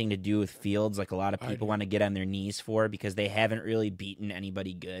has anything to do with Fields, like a lot of people want to get on their knees for, because they haven't really beaten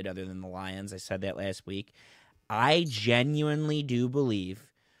anybody good other than the Lions. I said that last week. I genuinely do believe,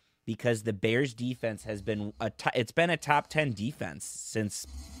 because the Bears defense has been it's been a top 10 defense since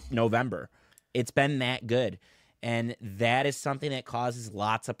November. It's been that good. And that is something that causes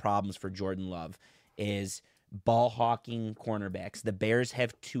lots of problems for Jordan Love, is ball hawking cornerbacks. The Bears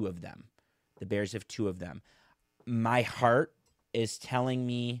have 2 of them. My heart is telling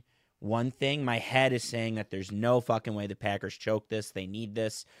me one thing. My head is saying that there's no fucking way the Packers choke this. They need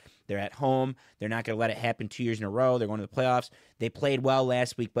this. They're at home. They're not going to let it happen 2 years in a row. They're going to the playoffs. They played well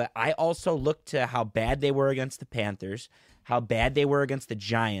last week, but I also looked to how bad they were against the Panthers, how bad they were against the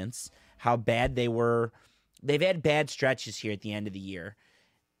Giants, how bad they were. They've had bad stretches here at the end of the year.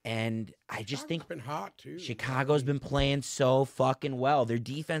 And I just think been hot too. Chicago's been playing so fucking well. Their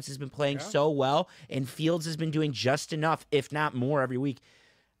defense has been playing so well, and Fields has been doing just enough, if not more, every week.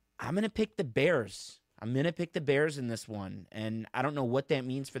 I'm going to pick the Bears. I'm going to pick the Bears in this one. And I don't know what that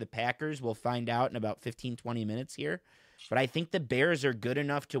means for the Packers. We'll find out in about 15, 20 minutes here. But I think the Bears are good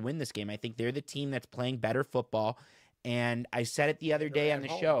enough to win this game. I think they're the team that's playing better football. And I said it the other day They're on the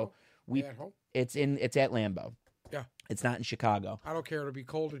at home, show. huh? They're at home? It's at Lambeau. Yeah. It's not in Chicago. I don't care. It'll be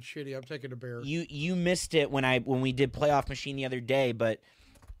cold and shitty. I'm taking the Bears. You missed it when we did Playoff Machine the other day, but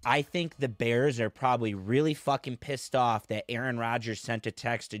I think the Bears are probably really fucking pissed off that Aaron Rodgers sent a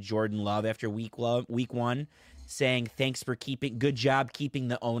text to Jordan Love after week one saying thanks for good job keeping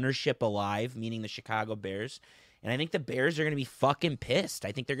the ownership alive, meaning the Chicago Bears. And I think the Bears are going to be fucking pissed.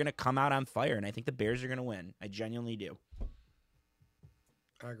 I think they're going to come out on fire, and I think the Bears are going to win. I genuinely do.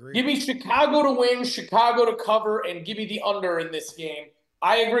 I agree. Give me Chicago to win, Chicago to cover, and give me the under in this game.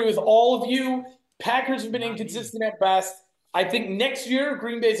 I agree with all of you. Packers have been inconsistent at best. I think next year,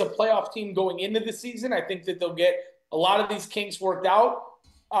 Green Bay is a playoff team going into the season. I think that they'll get a lot of these kinks worked out.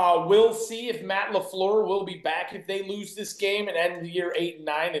 We'll see if Matt LaFleur will be back if they lose this game and end the year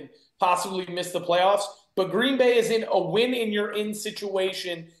 8-9 and possibly miss the playoffs. But Green Bay is in a win-in-you're-in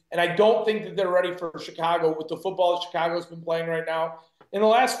situation, and I don't think that they're ready for Chicago with the football that Chicago's been playing right now. In the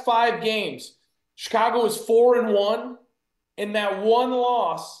last 5 games, Chicago is 4-1, and that one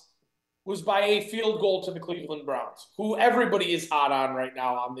loss was by a field goal to the Cleveland Browns, who everybody is hot on right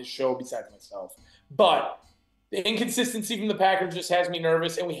now on this show besides myself. But the inconsistency from the Packers just has me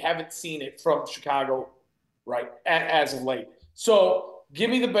nervous, and we haven't seen it from Chicago right as of late. So give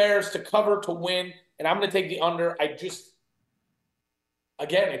me the Bears to cover to win, and I'm going to take the under.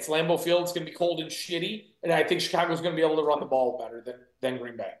 Again, it's Lambeau Field. It's going to be cold and shitty, and I think Chicago's going to be able to run the ball better than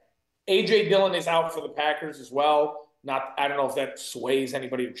Green Bay. A.J. Dillon is out for the Packers as well. I don't know if that sways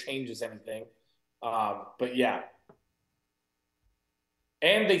anybody or changes anything. But yeah.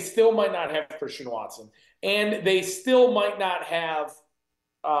 And they still might not have Christian Watson. And they still might not have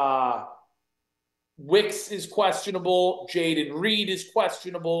Wicks is questionable. Jaden Reed is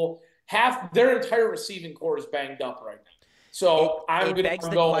questionable. Half their entire receiving core is banged up right now. So I'm going to begs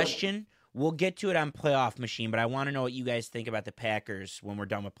the question. We'll get to it on Playoff Machine, but I want to know what you guys think about the Packers when we're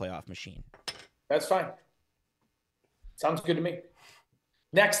done with Playoff Machine. That's fine. Sounds good to me.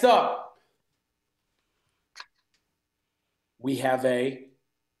 Next up, we have a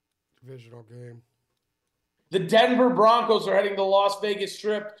divisional game. The Denver Broncos are heading to the Las Vegas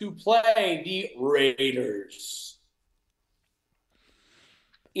Strip to play the Raiders.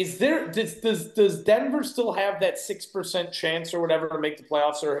 Does Denver still have that 6% chance or whatever to make the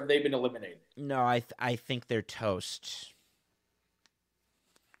playoffs, or have they been eliminated? No, I think they're toast.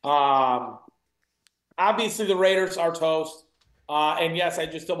 Obviously, the Raiders are toast. And yes, I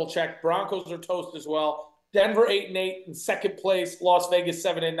just double-checked. Broncos are toast as well. Denver 8-8 in second place. Las Vegas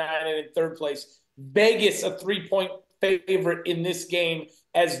 7-9 and in third place. Vegas a 3-point favorite in this game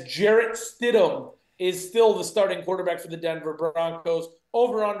as Jarrett Stidham is still the starting quarterback for the Denver Broncos.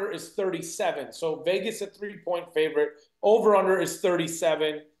 Over-under is 37. So Vegas a 3-point favorite. Over-under is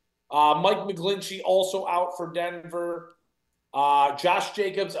 37. Mike McGlinchey also out for Denver. Josh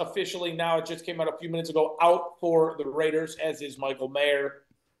Jacobs officially now, it just came out a few minutes ago, out for the Raiders, as is Michael Mayer.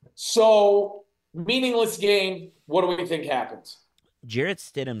 So, meaningless game. What do we think happens? Jarrett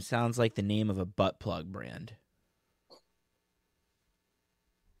Stidham sounds like the name of a butt plug brand.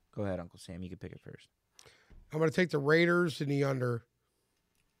 Go ahead, Uncle Sam. You can pick it first. I'm going to take the Raiders in the under.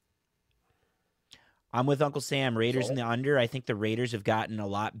 I'm with Uncle Sam. Raiders in the under. I think the Raiders have gotten a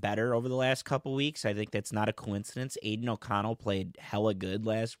lot better over the last couple weeks. I think that's not a coincidence. Aiden O'Connell played hella good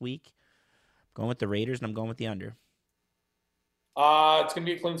last week. I'm going with the Raiders, and I'm going with the under. It's going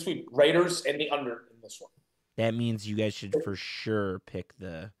to be a clean sweep. Raiders and the under in this one. That means you guys should for sure pick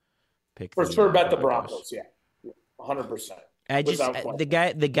the bet the Broncos. Yeah, 100%.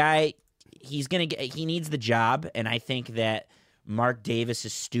 The guy, he needs the job, and I think that Mark Davis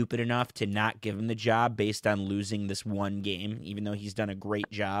is stupid enough to not give him the job based on losing this one game, even though he's done a great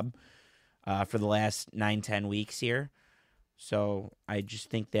job for the last 9-10 weeks here. So I just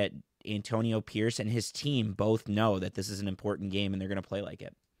think that Antonio Pierce and his team both know that this is an important game, and they're going to play like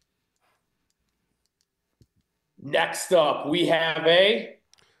it. Next up, we have a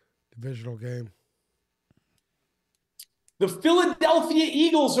divisional game. The Philadelphia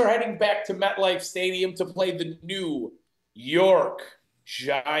Eagles are heading back to MetLife Stadium to play the New York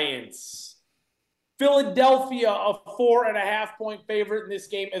Giants. Philadelphia, a 4.5-point favorite in this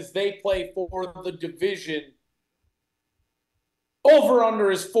game as they play for the division. Over-under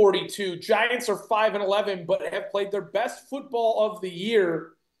is 42. Giants are 5-11, but have played their best football of the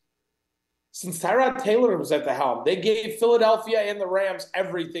year since Tyrod Taylor was at the helm. They gave Philadelphia and the Rams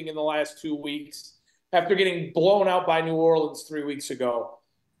everything in the last 2 weeks after getting blown out by New Orleans 3 weeks ago.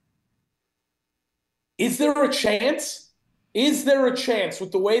 Is there a chance? Is there a chance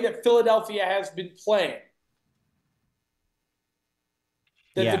with the way that Philadelphia has been playing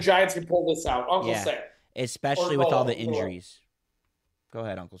that the Giants can pull this out? Uncle Sam. especially with all the injuries. Go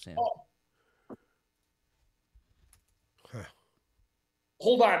ahead, Uncle Sam.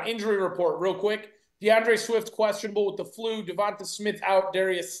 Hold on. Injury report real quick. DeAndre Swift questionable with the flu. Devonta Smith out.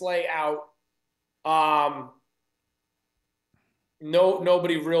 Darius Slay out.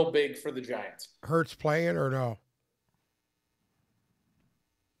 Nobody real big for the Giants. Hurts playing or no?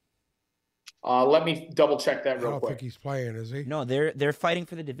 Let me double check that real quick. I don't think he's playing, is he? No, they're fighting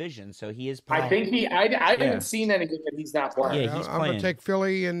for the division, so he is playing. I think I haven't seen anything that he's not playing. Yeah, he's I'm playing. going to take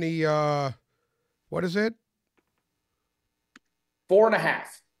Philly in the, what is it? 4.5.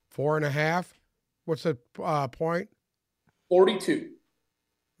 4.5? What's the point? 42.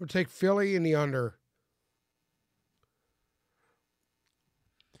 We'll take Philly in the under.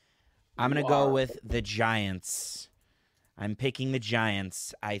 I'm going to go with the Giants. I'm picking the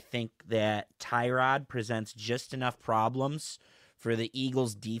Giants. I think that Tyrod presents just enough problems for the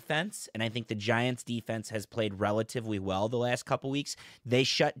Eagles' defense, and I think the Giants' defense has played relatively well the last couple weeks. They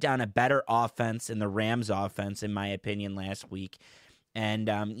shut down a better offense than the Rams' offense, in my opinion, last week. And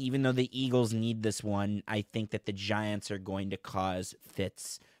even though the Eagles need this one, I think that the Giants are going to cause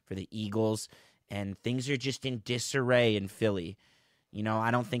fits for the Eagles, and things are just in disarray in Philly. You know,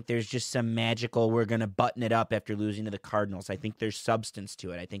 I don't think there's just some magical, we're going to button it up after losing to the Cardinals. I think there's substance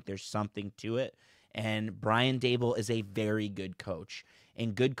to it. I think there's something to it. And Brian Daboll is a very good coach.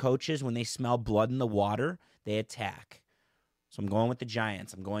 And good coaches, when they smell blood in the water, they attack. So I'm going with the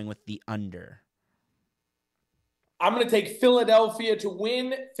Giants. I'm going with the under. I'm going to take Philadelphia to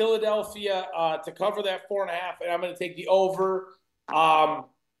win, Philadelphia to cover that 4.5, and I'm going to take the over.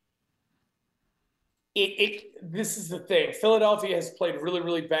 This is the thing. Philadelphia has played really,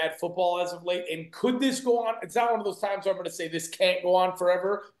 really bad football as of late. And could this go on? It's not one of those times where I'm going to say this can't go on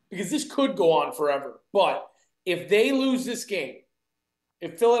forever, because this could go on forever. But if they lose this game,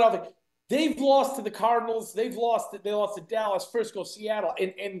 if Philadelphia, they've lost to the Cardinals, they lost to Dallas, Frisco, Seattle,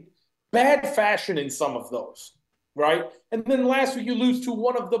 in bad fashion in some of those, right? And then last week you lose to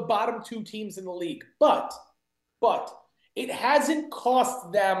one of the bottom 2 teams in the league. But it hasn't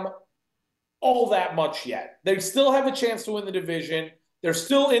cost them all that much yet. They still have a chance to win the division. They're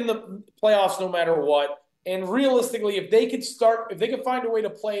still in the playoffs no matter what. And realistically, if they could find a way to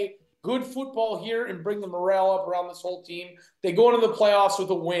play good football here and bring the morale up around this whole team, they go into the playoffs with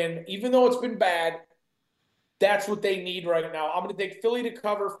a win. Even though it's been bad, that's what they need right now. I'm going to take Philly to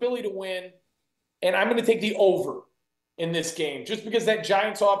cover, Philly to win, and I'm going to take the over in this game, just because that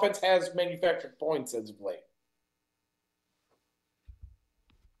Giants offense has manufactured points as of late.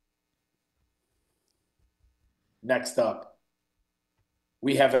 Next up,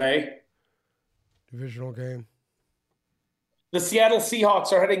 we have a divisional game. The Seattle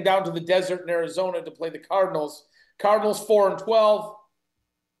Seahawks are heading down to the desert in Arizona to play the Cardinals. Cardinals 4-12.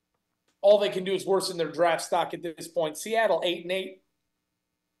 All they can do is worsen their draft stock at this point. Seattle 8-8.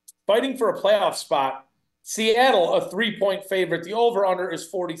 Fighting for a playoff spot. Seattle a 3-point favorite. The over-under is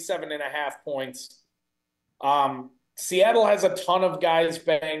 47.5 points. Seattle has a ton of guys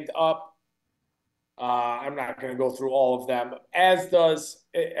banged up. I'm not going to go through all of them, as does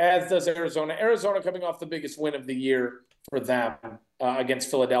Arizona. Arizona coming off the biggest win of the year for them against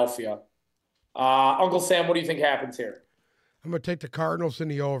Philadelphia. Uncle Sam, what do you think happens here? I'm going to take the Cardinals in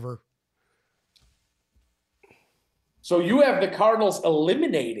the over. So you have the Cardinals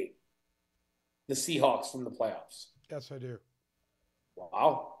eliminating the Seahawks from the playoffs. Yes, I do.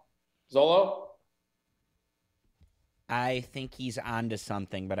 Wow. Zolo? I think he's onto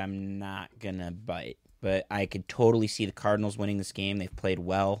something, but I'm not going to bite. But I could totally see the Cardinals winning this game. They've played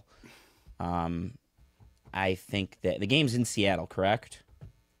well. I think that the game's in Seattle, correct?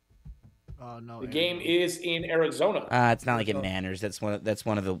 No. The game is in Arizona. It's not like it matters. That's one of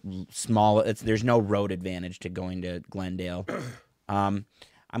the small. There's no road advantage to going to Glendale. I'm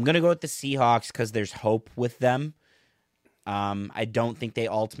going to go with the Seahawks because there's hope with them. I don't think they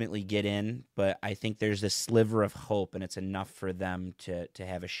ultimately get in, but I think there's a sliver of hope, and it's enough for them to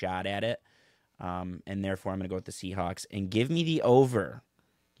have a shot at it. And therefore, I'm going to go with the Seahawks. And give me the over.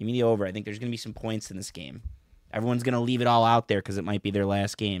 Give me the over. I think there's going to be some points in this game. Everyone's going to leave it all out there because it might be their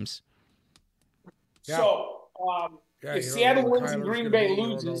last games. Yeah. So, if Seattle wins and Green Bay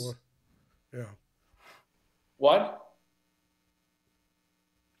loses... Yeah. What?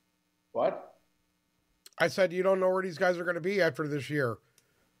 I said you don't know where these guys are going to be after this year.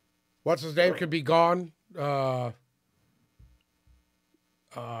 What's his name could be gone for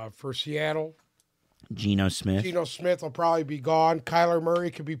Seattle. Geno Smith. Geno Smith will probably be gone. Kyler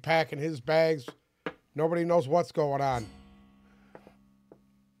Murray could be packing his bags. Nobody knows what's going on.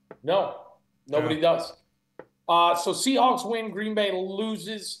 No, nobody does. So Seahawks win, Green Bay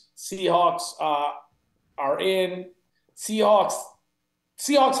loses. Seahawks are in. Seahawks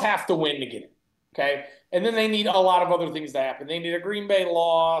have to win to get it. Okay. And then they need a lot of other things to happen. They need a Green Bay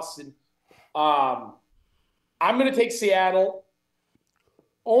loss. And I'm going to take Seattle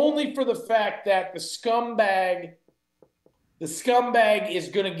only for the fact that the scumbag is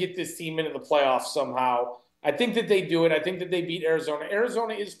going to get this team into the playoffs somehow. I think that they do it. I think that they beat Arizona.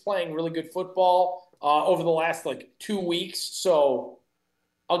 Arizona is playing really good football over the last 2 weeks, so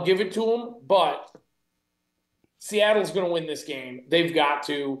I'll give it to them. But Seattle's going to win this game. They've got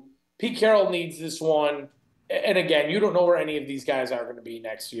to. Pete Carroll needs this one. And again, you don't know where any of these guys are going to be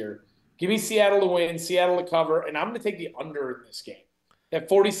next year. Give me Seattle to win, Seattle to cover, and I'm going to take the under in this game. That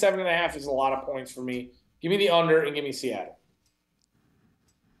 47.5 is a lot of points for me. Give me the under and give me Seattle.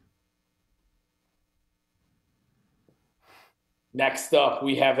 Next up,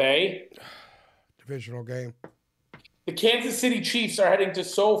 we have a divisional game. The Kansas City Chiefs are heading to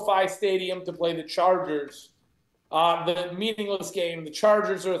SoFi Stadium to play the Chargers. The meaningless game. The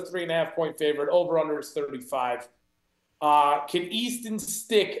Chargers are a 3.5-point favorite. Over-under is 35. Can Easton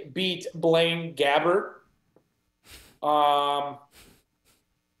Stick beat Blaine Gabbert? I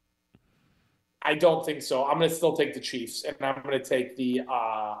don't think so. I'm going to still take the Chiefs, and I'm going to take the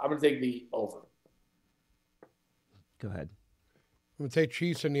over. Go ahead. I'm going to take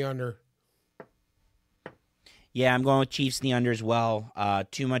Chiefs in the under. Yeah, I'm going with Chiefs in the under as well.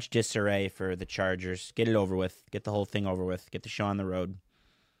 Too much disarray for the Chargers. Get it over with. Get the whole thing over with. Get the show on the road.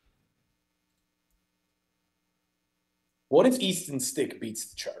 What if Easton Stick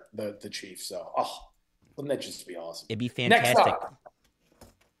beats the Chiefs? So, wouldn't that just be awesome? It'd be fantastic. Next up,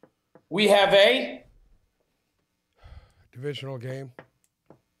 we have a divisional game.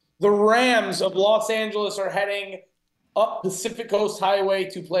 The Rams of Los Angeles are heading up Pacific Coast Highway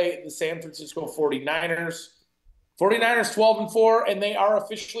to play the San Francisco 49ers. 49ers 12-4, and they are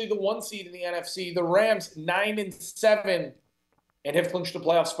officially the 1 seed in the NFC. The Rams 9-7 and have clinched a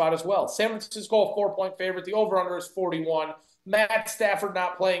playoff spot as well. San Francisco a 4-point favorite. The over-under is 41. Matt Stafford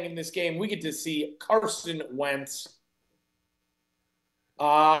not playing in this game. We get to see Carson Wentz.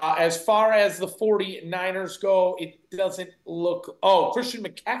 As far as the 49ers go, it doesn't look... Oh, Christian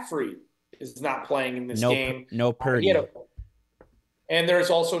McCaffrey is not playing in this game. No Purdy. And there's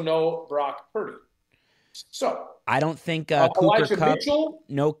also no Brock Purdy. So... I don't think Cooper Kupp. Mitchell?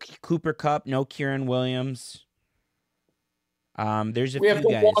 No Cooper Kupp. No Kieran Williams. There's a few guys. We have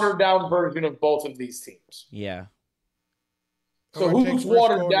the watered-down version of both of these teams. Yeah. So who's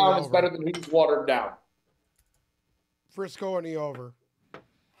watered down is better than who's watered down. Frisco and the over.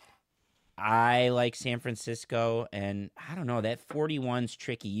 I like San Francisco, and I don't know, that 41's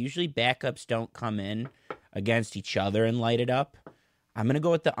tricky. Usually backups don't come in against each other and light it up. I'm going to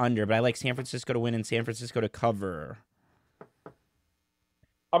go with the under, but I like San Francisco to win and San Francisco to cover.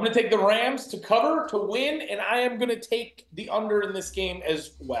 I'm going to take the Rams to cover, to win, and I am going to take the under in this game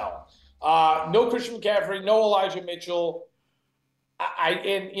as well. No Christian McCaffrey, no Elijah Mitchell.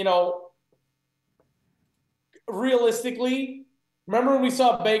 Realistically, remember when we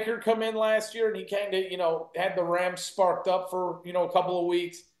saw Baker come in last year and he kind of, had the Rams sparked up for, a couple of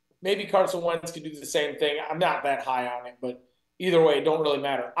weeks? Maybe Carson Wentz could do the same thing. I'm not that high on it, but either way, it don't really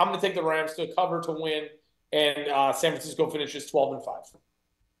matter. I'm going to take the Rams to cover, to win, and San Francisco finishes 12-5.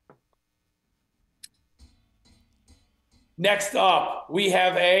 Next up, we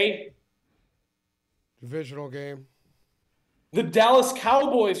have a divisional game. The Dallas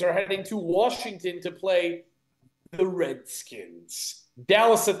Cowboys are heading to Washington to play the Redskins.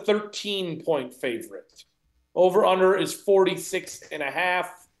 Dallas a 13-point favorite. Over-under is 46.5.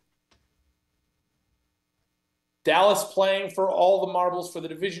 Dallas playing for all the marbles for the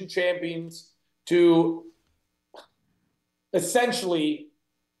division champions to essentially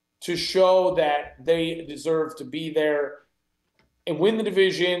to show that they deserve to be there and win the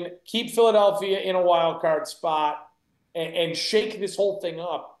division, keep Philadelphia in a wild card spot, and shake this whole thing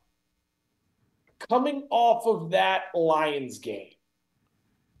up. Coming off of that Lions game,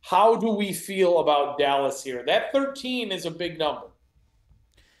 how do we feel about Dallas here? That 13 is a big number.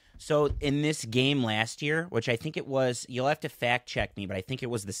 So in this game last year, which I think it was, you'll have to fact check me, but I think it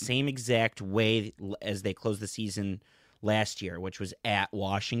was the same exact way as they closed the season last year, which was at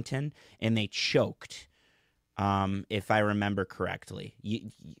Washington, and they choked, if I remember correctly. Do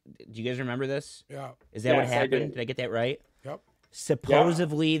you guys remember this? Yeah. Is that what happened? Did I get that right? Yep.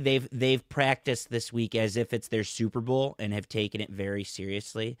 Supposedly, they've practiced this week as if it's their Super Bowl and have taken it very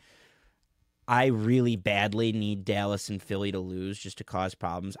seriously. I really badly need Dallas and Philly to lose just to cause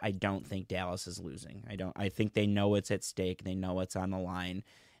problems. I don't think Dallas is losing. I think they know it's at stake. They know it's on the line,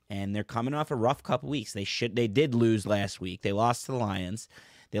 and they're coming off a rough couple weeks. They did lose last week. They lost to the Lions.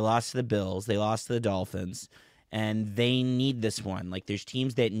 They lost to the Bills. They lost to the Dolphins. And they need this one. Like, there's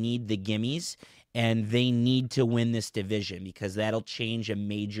teams that need the gimmies, and they need to win this division because that'll change a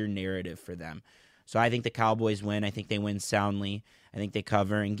major narrative for them. So I think the Cowboys win. I think they win soundly. I think they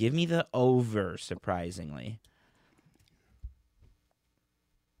cover. And give me the over, surprisingly.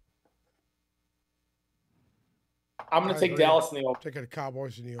 I'm going to take Dallas in the over. Taking the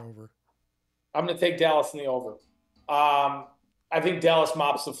Cowboys in the over. I'm going to take Dallas in the over. I think Dallas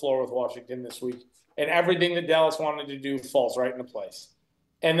mops the floor with Washington this week. And everything that Dallas wanted to do falls right into place.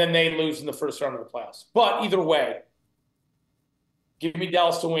 And then they lose in the first round of the playoffs. But either way, give me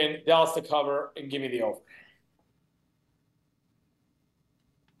Dallas to win, Dallas to cover, and give me the over.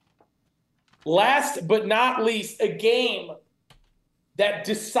 Last but not least, a game that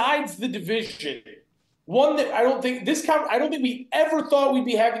decides the division. One that I don't think we ever thought we'd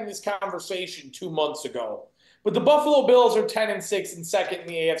be having this conversation 2 months ago. But the Buffalo Bills are 10-6 and second in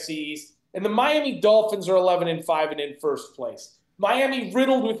the AFC East, and the Miami Dolphins are 11-5 and in first place. Miami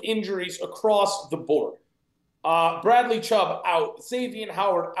riddled with injuries across the board. Bradley Chubb out, Xavier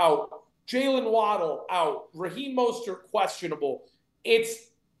Howard out, Jalen Waddle out, Raheem Mostert questionable. It's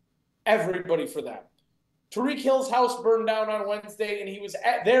everybody for them. Tyreek Hill's house burned down on Wednesday, and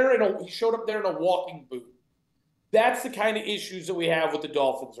he showed up there in a walking boot. That's the kind of issues that we have with the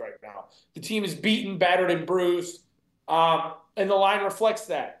Dolphins right now. The team is beaten, battered, and bruised, and the line reflects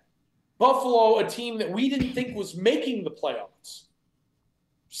that. Buffalo, a team that we didn't think was making the playoffs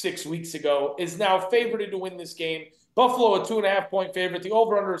 6 weeks ago, is now favored to win this game. Buffalo, a 2.5-point favorite. The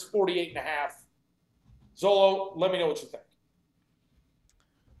over-under is 48.5. Zolo, let me know what you think.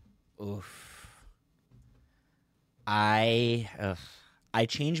 Oof. I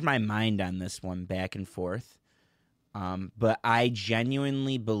changed my mind on this one back and forth. But I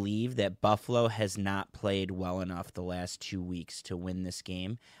genuinely believe that Buffalo has not played well enough the last 2 weeks to win this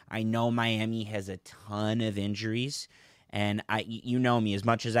game. I know Miami has a ton of injuries, and you know me, as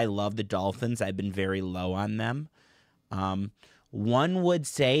much as I love the Dolphins, I've been very low on them. One would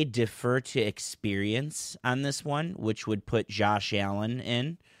say defer to experience on this one, which would put Josh Allen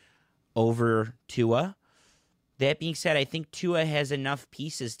in over Tua. That being said, I think Tua has enough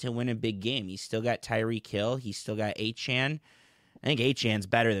pieces to win a big game. He's still got Tyreek Hill. He's still got Achane. I think Achane's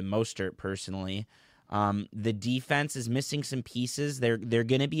better than Mostert, personally. The defense is missing some pieces. They're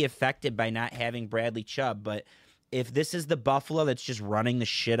going to be affected by not having Bradley Chubb. But if this is the Buffalo that's just running the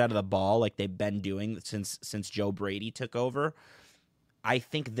shit out of the ball like they've been doing since Joe Brady took over, I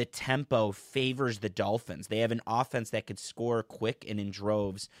think the tempo favors the Dolphins. They have an offense that could score quick and in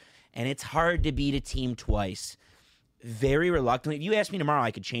droves. And it's hard to beat a team twice. Very reluctantly. If you ask me tomorrow, I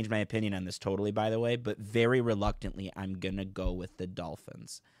could change my opinion on this totally, by the way. But very reluctantly, I'm going to go with the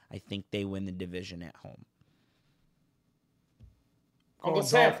Dolphins. I think they win the division at home. Uncle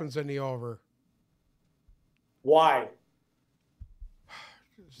Dolphins in the over. Why?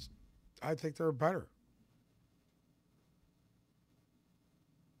 I think they're better.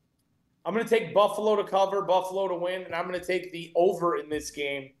 I'm going to take Buffalo to cover, Buffalo to win, and I'm going to take the over in this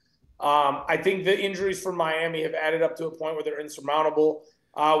game. I think the injuries for Miami have added up to a point where they're insurmountable.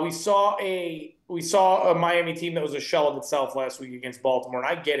 We saw a Miami team that was a shell of itself last week against Baltimore, and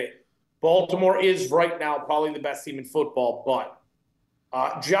I get it. Baltimore is right now probably the best team in football,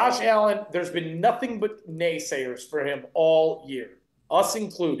 but Josh Allen, there's been nothing but naysayers for him all year, us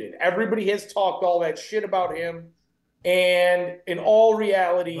included. Everybody has talked all that shit about him, and in all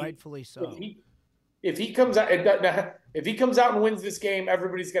reality, rightfully so. If he comes out and wins this game,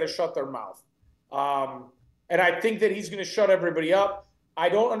 everybody's got to shut their mouth. And I think that he's going to shut everybody up. I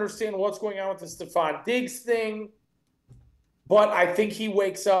don't understand what's going on with the Stephon Diggs thing, but I think he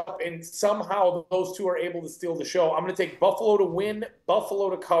wakes up and somehow those two are able to steal the show. I'm going to take Buffalo to win, Buffalo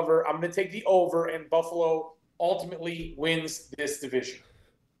to cover. I'm going to take the over, and Buffalo ultimately wins this division.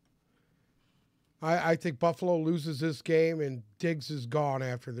 I think Buffalo loses this game, and Diggs is gone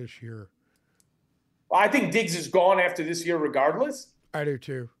after this year. I think Diggs is gone after this year regardless. I do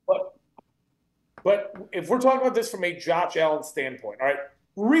too. But if we're talking about this from a Josh Allen standpoint, all right,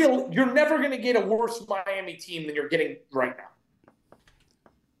 you're never going to get a worse Miami team than you're getting right now.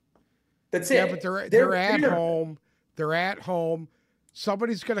 That's it. Yeah, but they're at home. They're at home.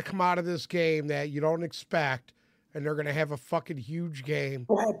 Somebody's going to come out of this game that you don't expect, and they're going to have a fucking huge game.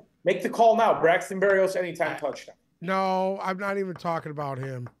 Go ahead. Make the call now. Braxton Berrios, anytime touchdown. No, I'm not even talking about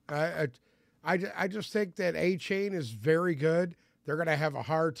him. I just think that Achane is very good. They're going to have a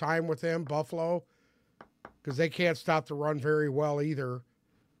hard time with him, Buffalo, because they can't stop the run very well either.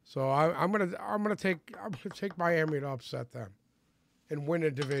 So I'm gonna take Miami to upset them and win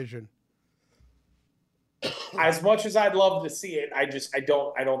a division. as much as I'd love to see it, I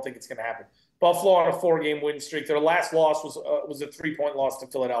don't think it's going to happen. Buffalo on a 4-game win streak. Their last loss was a 3-point loss to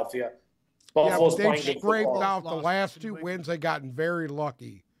Philadelphia. Buffalo's yeah, playing they good scraped football. out the last 2 wins. They gotten very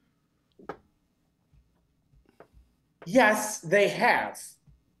lucky. Yes, they have.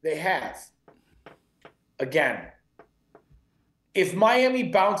 They have. Again, if Miami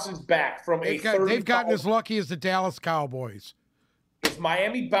bounces back from they've gotten as lucky as the Dallas Cowboys. If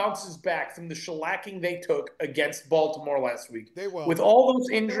Miami bounces back from the shellacking they took against Baltimore last week, they will. With all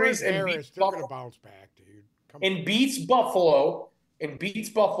those injuries they're going to bounce back, dude. Beats Buffalo,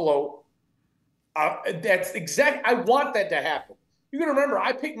 that's exact. I want that to happen. You got to remember,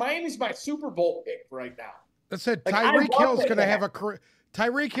 I picked Miami's my Super Bowl pick right now. I said Tyreek Hill's going to have a career.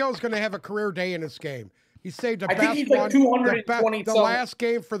 Tyreek Hill's going to have a career day in this game. He saved the best think he's like 220 the last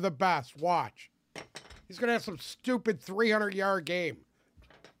game for the best. Watch. He's going to have some stupid 300-yard game.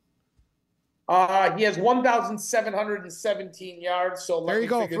 He has 1,717 yards. So there you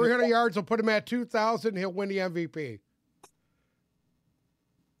go. 300 yards will put him at 2,000. He'll win the MVP.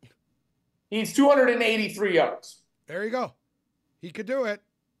 He needs 283 yards. There you go. He could do it.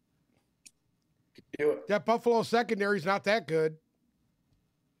 Do it. That Buffalo secondary is not that good.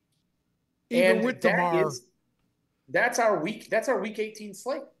 Even and with DeMar. That's our week 18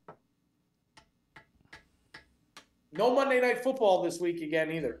 slate. No Monday Night Football this week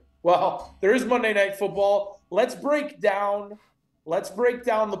again either. Well, there is Monday Night Football. Let's break down the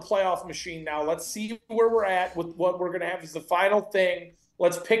playoff machine now. Let's see where we're at with what we're going to have as the final thing.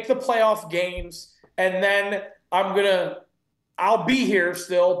 Let's pick the playoff games, and then I'll be here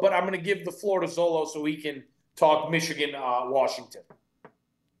still, but I'm going to give the floor to Zolo so he can talk Michigan, Washington.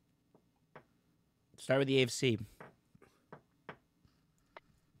 Start with the AFC.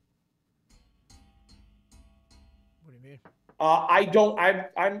 What do you mean?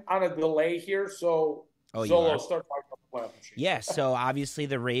 I'm on a delay here, so Zolo, start talking about the playoff machine. Yeah, so obviously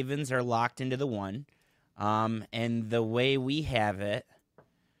the Ravens are locked into the 1. And the way we have it,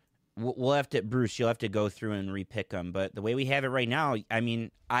 we'll have to, Bruce, you'll have to go through and repick them. But the way we have it right now, I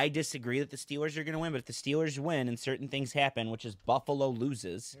mean, I disagree that the Steelers are going to win. But if the Steelers win and certain things happen, which is Buffalo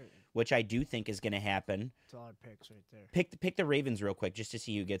loses, which I do think is going to happen. Solid picks right there. Pick the Ravens real quick just to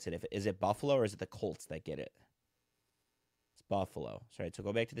see who gets it. Is it Buffalo or is it the Colts that get it? It's Buffalo. Sorry, so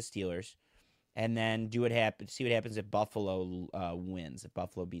go back to the Steelers. And then see what happens if Buffalo wins, if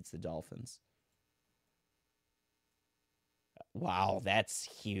Buffalo beats the Dolphins. Wow, that's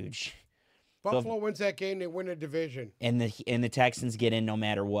huge. Buffalo wins that game, they win a division. And the Texans get in no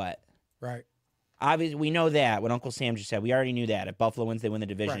matter what. Right. Obviously, we know that. What Uncle Sam just said, we already knew that. If Buffalo wins, they win the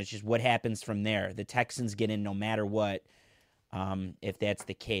division. Right. It's just what happens from there. The Texans get in no matter what, if that's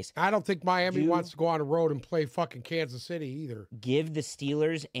the case. I don't think Miami wants to go on the road and play fucking Kansas City either. Give the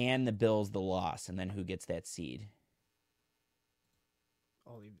Steelers and the Bills the loss, and then who gets that seed?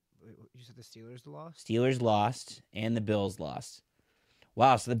 Oh, you said the Steelers lost? Steelers lost, and the Bills lost.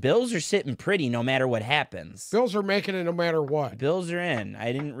 Wow, so the Bills are sitting pretty no matter what happens. Bills are making it no matter what. Bills are in.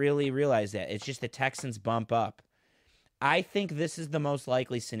 I didn't really realize that. It's just the Texans bump up. I think this is the most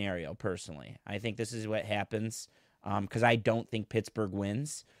likely scenario, personally. I think this is what happens because I don't think Pittsburgh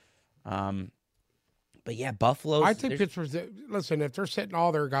wins. But yeah, Buffalo. I think Pittsburgh's. Listen, if they're sitting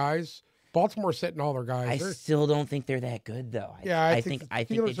all their guys, Baltimore's sitting all their guys. I still don't think they're that good, though. I think they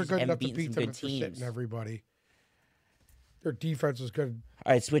Steelers just are good haven't enough to beaten beat some them good if they're teams. sitting everybody. Their defense is good.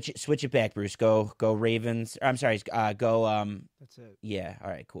 All right, switch it back, Bruce. Go Ravens. I'm sorry, go. That's it. Yeah. All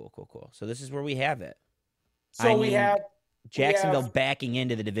right. Cool. So this is where we have it. So we have Jacksonville backing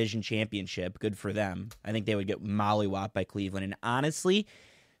into the division championship. Good for them. I think they would get mollywopped by Cleveland. And honestly,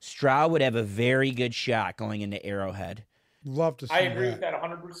 Stroud would have a very good shot going into Arrowhead. Love to see I agree with that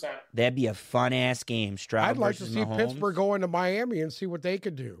 100%. That'd be a fun-ass game. Stroud I'd like to versus see Mahomes. Pittsburgh go into Miami and see what they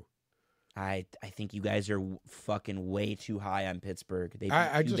could do. I think you guys are fucking way too high on Pittsburgh.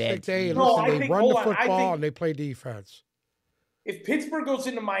 I just think they I think- run the hold on, I football think- and they play defense. If Pittsburgh goes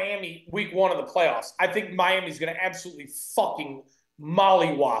into Miami week 1 of the playoffs, I think Miami's going to absolutely fucking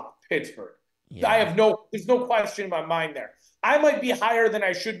mollywop Pittsburgh. Yeah. There's no question in my mind there. I might be higher than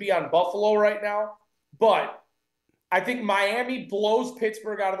I should be on Buffalo right now, but I think Miami blows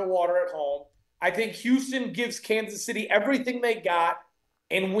Pittsburgh out of the water at home. I think Houston gives Kansas City everything they got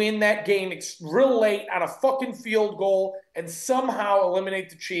and win that game real late on a fucking field goal and somehow eliminate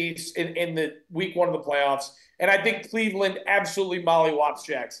the Chiefs in the week 1 of the playoffs. And I think Cleveland absolutely mollywops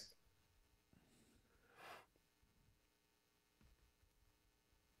Jackson.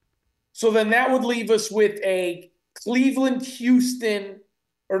 So then that would leave us with a Cleveland-Houston,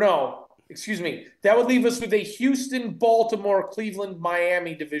 that would leave us with a Houston, Baltimore, Cleveland,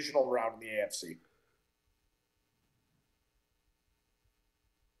 Miami divisional round in the AFC.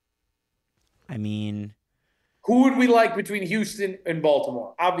 I mean, who would we like between Houston and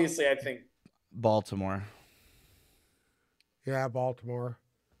Baltimore? Obviously, I think Baltimore. Yeah, Baltimore.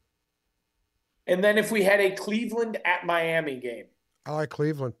 And then if we had a Cleveland at Miami game. I like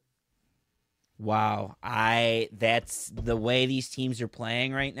Cleveland. Wow. That's the way these teams are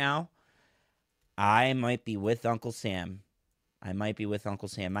playing right now. I might be with Uncle Sam.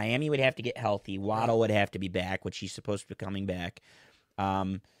 Miami would have to get healthy. Waddle would have to be back, which he's supposed to be coming back.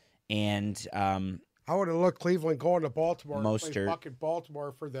 I would have looked Cleveland going to Baltimore. Mostert. Play fucking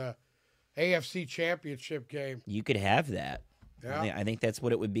Baltimore for the AFC Championship game. You could have that. Yeah. I think that's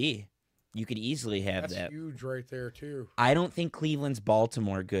what it would be. You could easily have that. That's huge right there, too. I don't think Cleveland's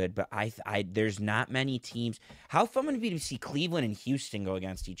Baltimore good, but I there's not many teams. How fun would it be to see Cleveland and Houston go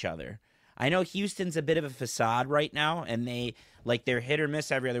against each other? I know Houston's a bit of a facade right now, and they're hit or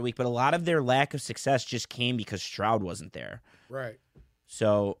miss every other week, but a lot of their lack of success just came because Stroud wasn't there. Right.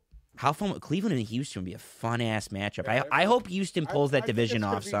 So how fun would Cleveland and Houston would be a fun-ass matchup. Yeah, I hope Houston pulls that division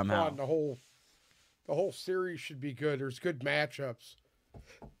off somehow. Fun. The whole series should be good. There's good matchups.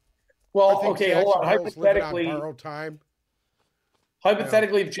 Well, okay, hold on.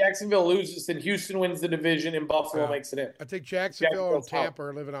 Hypothetically, if Jacksonville loses, then Houston wins the division and Buffalo makes it in. I think Jacksonville and Tampa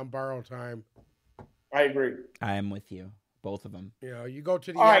are living on borrowed time. I agree. I am with you. Both of them. You know, you go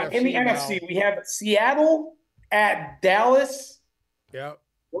to the All right, in the NFC, we have Seattle at Dallas. Yep.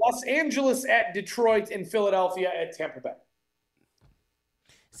 Los Angeles at Detroit and Philadelphia at Tampa Bay.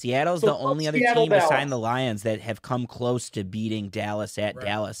 Seattle's the only other team besides the Lions that have come close to beating Dallas at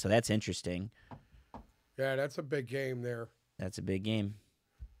Dallas, so that's interesting. Yeah, that's a big game there. That's a big game.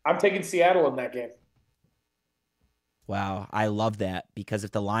 I'm taking Seattle in that game. Wow, I love that because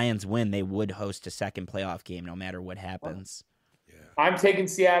if the Lions win, they would host a second playoff game no matter what happens. Yeah. I'm taking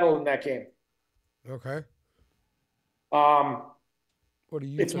Seattle in that game. Okay. What do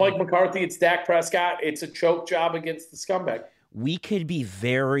you think? Mike McCarthy, it's Dak Prescott. It's a choke job against the scumbag. We could be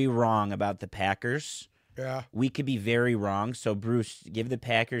very wrong about the Packers. Yeah. We could be very wrong. So, Bruce, give the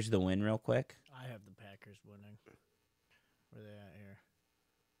Packers the win real quick. I have the Packers winning. Where are they at here?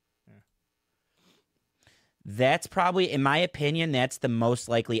 That's probably, in my opinion, that's the most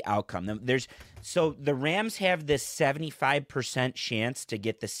likely outcome. So the Rams have this 75% chance to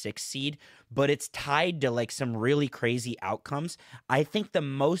get the 6th seed, but it's tied to like some really crazy outcomes. I think the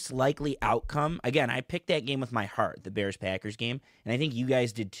most likely outcome, again, I picked that game with my heart, the Bears-Packers game, and I think you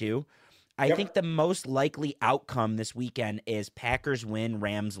guys did too. I think the most likely outcome this weekend is Packers win,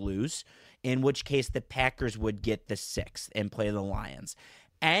 Rams lose, in which case the Packers would get the 6th and play the Lions.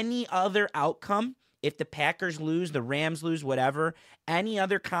 Any other outcome, if the Packers lose, the Rams lose, whatever, any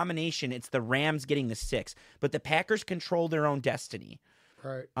other combination, it's the Rams getting the 6th. But the Packers control their own destiny.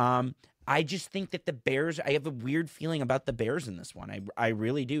 Right. I just think that the Bears, I have a weird feeling about the Bears in this one. I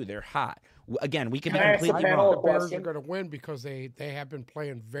really do. They're hot. Again, we could be completely wrong. The Bears are going to win because they have been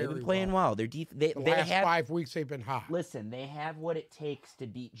playing very well. They've been playing well. They're the last 5 weeks they've been hot. Listen, they have what it takes to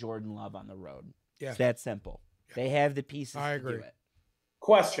beat Jordan Love on the road. Yeah. It's that simple. Yeah. They have the pieces to do it.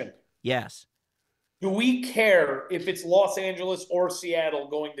 Question. Yes. Do we care if it's Los Angeles or Seattle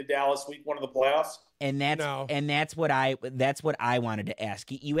going to Dallas week 1 of the playoffs? And that's what I wanted to ask.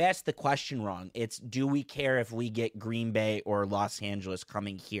 You asked the question wrong. It's do we care if we get Green Bay or Los Angeles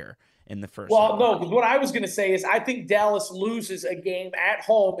coming here in the first round? No, because what I was going to say is I think Dallas loses a game at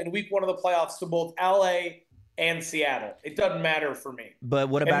home in week 1 of the playoffs to both LA and Seattle. It doesn't matter for me. But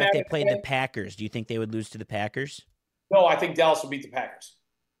what about if they played the Packers? Do you think they would lose to the Packers? No, I think Dallas will beat the Packers.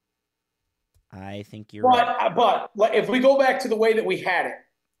 I think you're right. But if we go back to the way that we had it,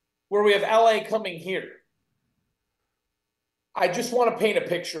 where we have LA coming here, I just want to paint a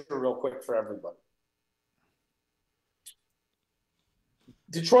picture real quick for everybody.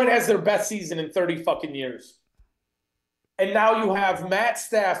 Detroit has their best season in 30 fucking years. And now you have Matt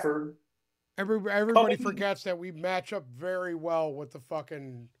Stafford. Everybody forgets that we match up very well with the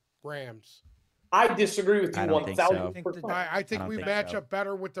fucking Rams. I disagree with you 1,000%. I think we match up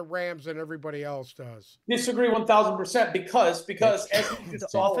better with the Rams than everybody else does. Disagree 1,000% because as we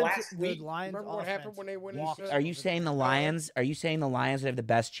just saw last week, remember what happened when they went? Are you saying the Lions? Are you saying the Lions have the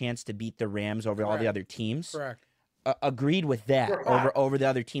best chance to beat the Rams over all the other teams? Correct. Agreed with that over the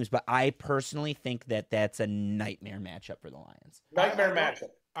other teams, but I personally think that that's a nightmare matchup for the Lions. Nightmare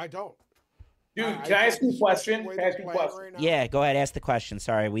matchup. I don't. Dude, can I ask you a question? Yeah, go ahead. Ask the question.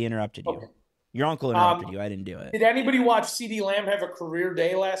 Sorry, we interrupted you. Your uncle interrupted you. I didn't do it. Did anybody watch CeeDee Lamb have a career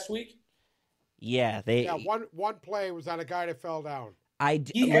day last week? Yeah, one play was on a guy that fell down.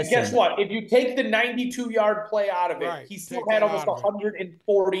 Guess what? If you take the 92-yard play out of it, he still had almost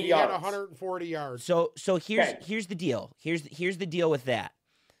 140 yards. He had 140 yards. So here's the deal. Here's the deal with that.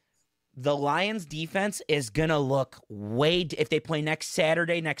 The Lions defense is going to look if they play next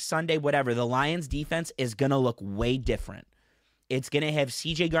Saturday, next Sunday, whatever, the Lions defense is going to look way different. It's going to have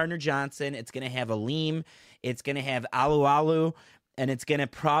CJ Gardner-Johnson. It's going to have Aleem. It's going to have Alu, and it's going to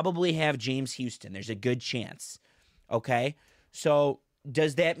probably have James Houston. There's a good chance. Okay? So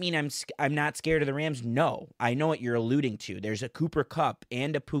does that mean I'm not scared of the Rams? No. I know what you're alluding to. There's a Cooper Kupp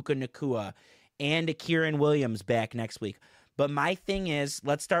and a Puka Nacua and a Kieran Williams back next week. But my thing is,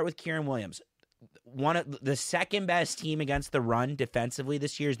 let's start with Kieran Williams. One of the second best team against the run defensively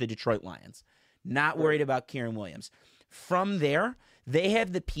this year is the Detroit Lions. Not worried about Kieran Williams. From there, they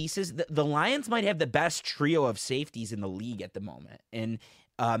have the pieces. The Lions might have the best trio of safeties in the league at the moment. And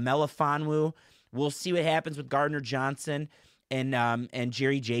Melifonwu, we'll see what happens with Gardner-Johnson and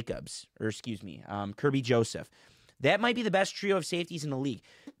Jerry Jacobs, Kirby Joseph. That might be the best trio of safeties in the league.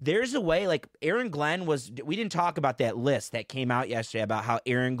 There's a way, like Aaron Glenn we didn't talk about that list that came out yesterday about how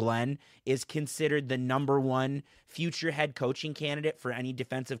Aaron Glenn is considered the number one future head coaching candidate for any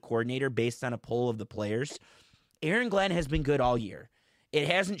defensive coordinator based on a poll of the players. Aaron Glenn has been good all year. It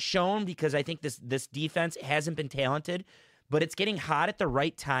hasn't shown because I think this defense hasn't been talented, but it's getting hot at the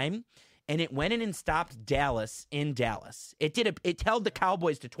right time. And it went in and stopped Dallas in Dallas. It held the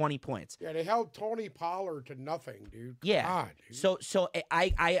Cowboys to 20 points. Yeah, they held Tony Pollard to nothing, dude. Yeah. God, dude. So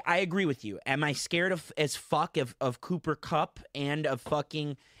I agree with you. Am I scared as fuck of Cooper Kupp and of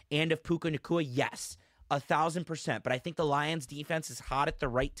Puka Nacua? Yes, 1,000%. But I think the Lions defense is hot at the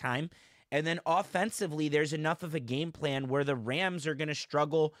right time. And then offensively, there's enough of a game plan where the Rams are going to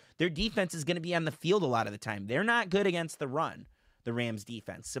struggle. Their defense is going to be on the field a lot of the time. They're not good against the run. The Rams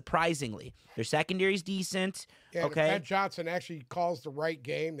defense, surprisingly. Their secondary is decent. Yeah, okay. If Ed Johnson actually calls the right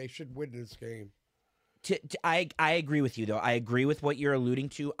game, they should win this game. I agree with you, though. I agree with what you're alluding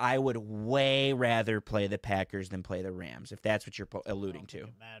to. I would way rather play the Packers than play the Rams, if that's what you're alluding to.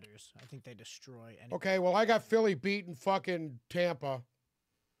 It matters. I think they destroy anything. Okay, well, I got Philly beating fucking Tampa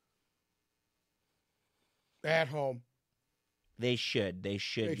at home. They should. They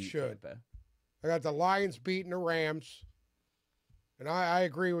should beat Tampa. I got the Lions beating the Rams. And I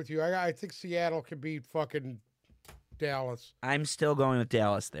agree with you. I think Seattle can beat fucking Dallas. I'm still going with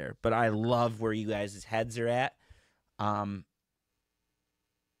Dallas there, but I love where you guys' heads are at. There's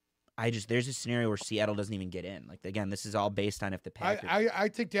a scenario where Seattle doesn't even get in. Like, again, this is all based on if the Packers. I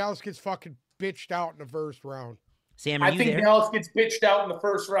think Dallas gets fucking bitched out in the first round. Sam, I think Dallas gets bitched out in the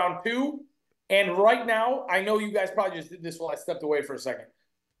first round too. And right now, I know you guys probably just did this while I stepped away for a second.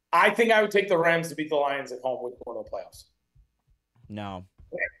 I think I would take the Rams to beat the Lions at home with going to the playoffs. No.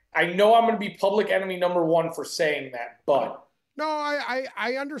 I know I'm going to be public enemy number one for saying that, but no,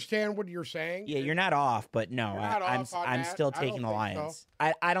 I understand what you're saying. Yeah, you're not off, but no, I'm still taking the Lions.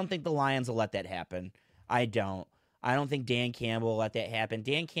 So. I don't think the Lions will let that happen. I don't think Dan Campbell will let that happen.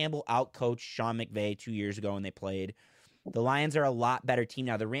 Dan Campbell outcoached Sean McVay 2 years ago when they played. The Lions are a lot better team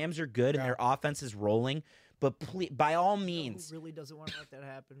now. The Rams are good and their offense is rolling, but by all means, who really doesn't want to let that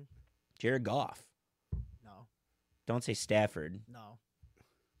happen? Jared Goff. No. Don't say Stafford. No.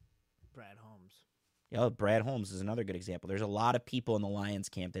 Brad Holmes. Yeah, Brad Holmes is another good example. There's a lot of people in the Lions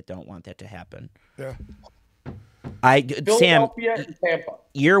camp that don't want that to happen. Yeah. Sam, and Tampa.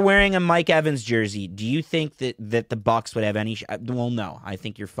 You're wearing a Mike Evans jersey. Do you think that the Bucs would have any? Well, no. I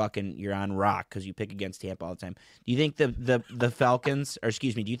think you're on rock because you pick against Tampa all the time. Do you think the Falcons, or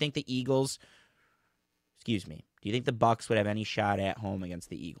excuse me, do you think the Eagles? Excuse me. Do you think the Bucs would have any shot at home against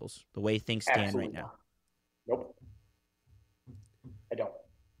the Eagles? The way things stand Absolutely right now. Nope. I don't.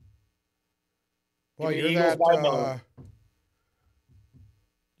 Well, you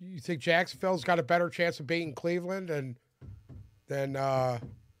think Jacksonville's got a better chance of beating Cleveland than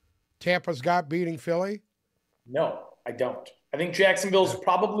Tampa's got beating Philly? No, I don't. I think Jacksonville's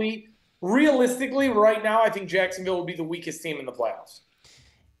probably, realistically, right now, I think Jacksonville will be the weakest team in the playoffs.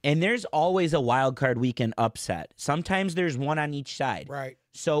 And there's always a wild card weekend upset. Sometimes there's one on each side. Right.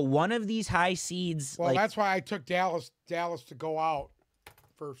 So one of these high seeds. Well, that's why I took Dallas to go out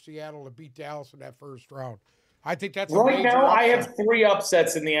for Seattle to beat Dallas in that first round. I think that's right now. Upset. I have 3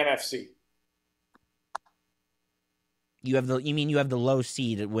 upsets in the NFC. You have the low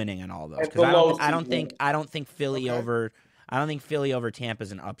seed winning in all those. Because I don't think Philly over. I don't think Philly over Tampa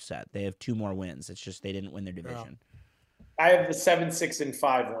is an upset. They have 2 more wins. It's just they didn't win their division. Yeah. I have the 7, 6, and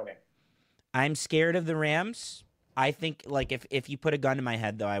 5 winning. I'm scared of the Rams. I think, like, if you put a gun to my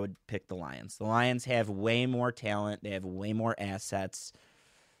head, though, I would pick the Lions. The Lions have way more talent. They have way more assets.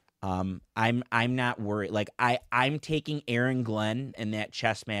 I'm not worried. Like, I'm taking Aaron Glenn in that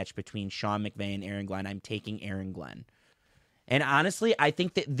chess match between Sean McVay and Aaron Glenn. I'm taking Aaron Glenn. And honestly, I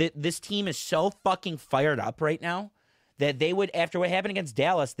think that this team is so fucking fired up right now that they would, after what happened against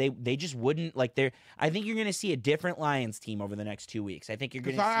Dallas, they just wouldn't like. I think you're going to see a different Lions team over the next 2 weeks. I think you're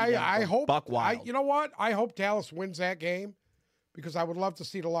going to see them go buck wild. You know what? I hope Dallas wins that game because I would love to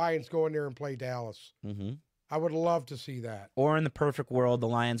see the Lions go in there and play Dallas. Mm-hmm. I would love to see that. Or in the perfect world, the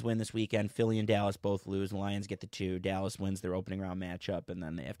Lions win this weekend. Philly and Dallas both lose. The Lions get the 2. Dallas wins their opening round matchup, and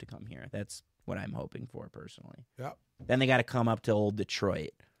then they have to come here. That's what I'm hoping for personally. Yep. Then they got to come up to old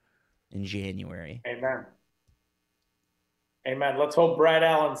Detroit in January. Amen. Amen. Let's hope Brad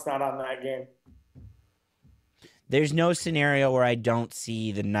Allen's not on that game. There's no scenario where I don't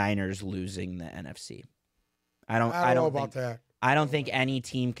see the Niners losing the NFC. I don't know about that. I don't think any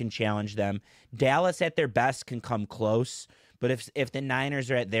team can challenge them. Dallas at their best can come close, but if the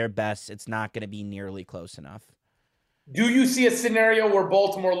Niners are at their best, it's not going to be nearly close enough. Do you see a scenario where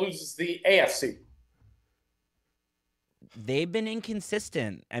Baltimore loses the AFC? They've been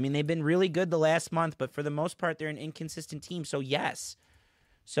inconsistent. I mean, they've been really good the last month, but for the most part, they're an inconsistent team. So yes,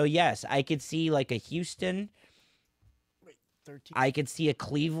 I could see like a Houston. 13. I could see a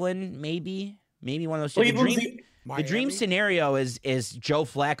Cleveland, maybe one of those. The dream scenario is Joe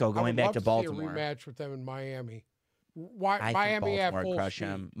Flacco going back to Baltimore. See a rematch with them in Miami. Why I Miami think at Baltimore full crush speed.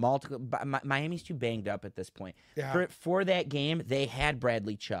 him. Miami's too banged up at this point. Yeah. For that game, they had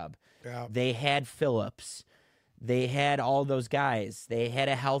Bradley Chubb. Yeah. They had Phillips. They had all those guys. They had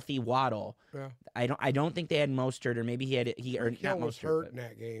a healthy Waddle. Yeah. I don't think they had Mostert, or maybe not was Mostert. hurt in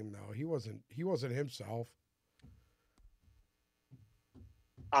that game though. He wasn't himself.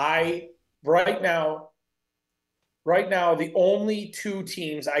 Right now, the only 2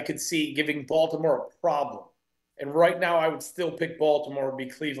 teams I could see giving Baltimore a problem, and right now I would still pick Baltimore, would be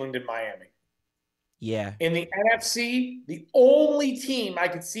Cleveland and Miami. Yeah. In the NFC, the only team I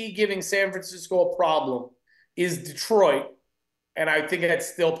could see giving San Francisco a problem is Detroit, and I think I'd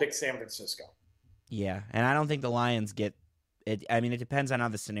still pick San Francisco. Yeah, and I don't think the Lions get it. I mean, it depends on how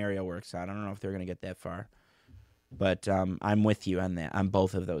the scenario works out. I don't know if they're going to get that far. But I'm with you on that, on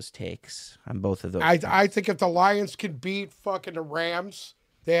both of those takes. I think if the Lions can beat fucking the Rams,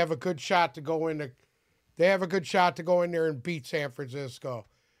 they have a good shot to go in. They have a good shot to go in there and beat San Francisco.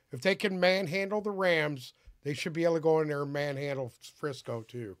 If they can manhandle the Rams, they should be able to go in there and manhandle Frisco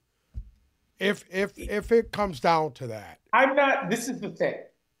too. If it comes down to that, This is the thing.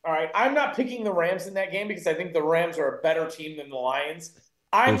 All right, I'm not picking the Rams in that game because I think the Rams are a better team than the Lions.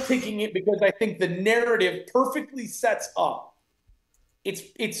 I'm picking it because I think the narrative perfectly sets up.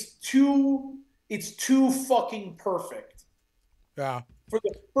 It's too fucking perfect. Yeah. For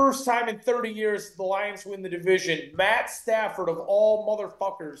the first time in 30 years, the Lions win the division. Matt Stafford of all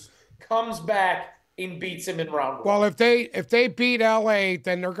motherfuckers comes back and beats him in round 1. Well, if they beat LA,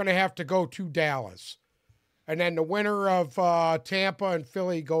 then they're going to have to go to Dallas. And then the winner of Tampa and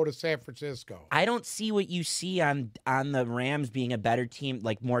Philly go to San Francisco. I don't see what you see on the Rams being a better team,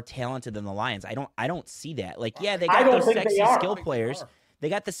 like more talented than the Lions. I don't see that. Like, yeah, they got those sexy skill players. They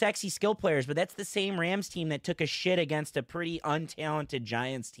got the sexy skill players, but that's the same Rams team that took a shit against a pretty untalented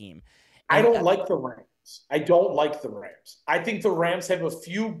Giants team. And I don't like the Rams. I think the Rams have a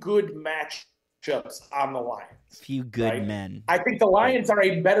few good matchups on the Lions. Few good men. I think the Lions are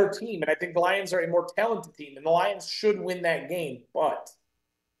a better team, and I think the Lions are a more talented team, and the Lions should win that game. But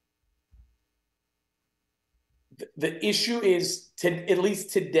the issue is, at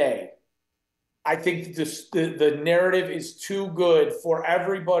least today, I think the narrative is too good for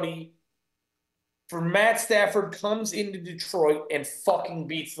everybody. For Matt Stafford comes into Detroit and fucking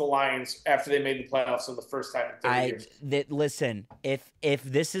beats the Lions after they made the playoffs for the first time in 30 years. Listen, if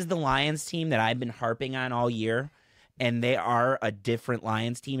this is the Lions team that I've been harping on all year, and they are a different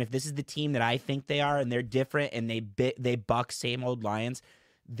Lions team, if this is the team that I think they are, and they're different, and they buck same old Lions,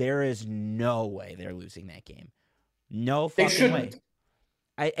 there is no way they're losing that game. No fucking way.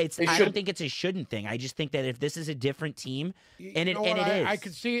 I don't think it's a shouldn't thing. I just think that if this is a different team, it is. I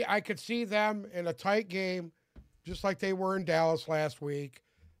could see them in a tight game, just like they were in Dallas last week,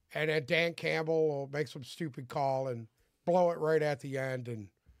 and then Dan Campbell will make some stupid call and blow it right at the end,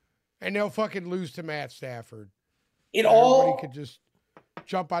 and they'll fucking lose to Matt Stafford. Everybody could just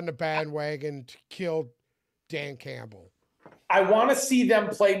jump on the bandwagon to kill Dan Campbell. I want to see them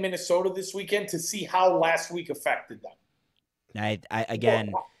play Minnesota this weekend to see how last week affected them.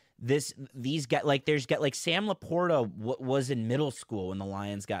 These guys, like Sam Laporta was in middle school when the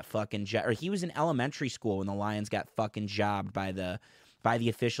Lions got fucking or he was in elementary school when the Lions got fucking jobbed by the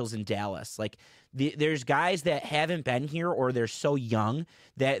officials in Dallas. Like there's guys that haven't been here or they're so young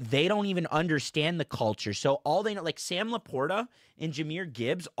that they don't even understand the culture. So all they know, like Sam Laporta and Jahmyr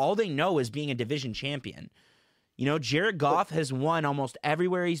Gibbs, all they know is being a division champion. You know, Jared Goff has won almost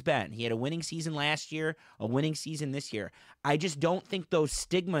everywhere he's been. He had a winning season last year, a winning season this year. I just don't think those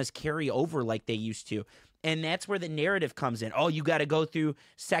stigmas carry over like they used to. And that's where the narrative comes in. Oh, you got to go through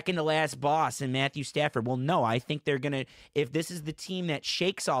second to last boss and Matthew Stafford. Well, no, I think they're going to, if this is the team that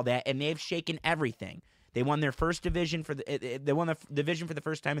shakes all that, and they've shaken everything. They won their first division they won the division for the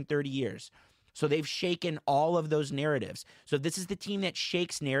first time in 30 years. So they've shaken all of those narratives. So if this is the team that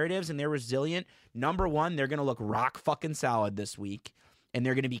shakes narratives and they're resilient, number one, they're going to look rock fucking solid this week. And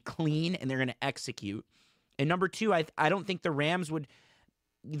they're going to be clean and they're going to execute. And number two, I don't think the Rams would,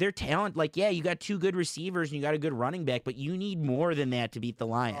 their talent, like, yeah, you got two good receivers and you got a good running back, but you need more than that to beat the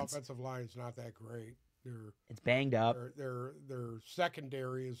Lions. Offensive line's not that great. It's banged up. Their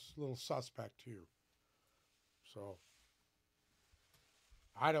secondary is a little suspect too. So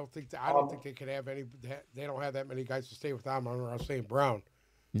I don't think they could have any. They don't have that many guys to stay with Amon-Ra St. Brown.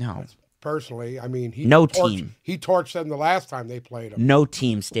 No. Personally, I mean, he torched them the last time they played him. No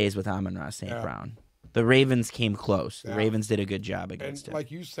team stays with Amon-Ra St. Brown. The Ravens came close. The Ravens did a good job against him.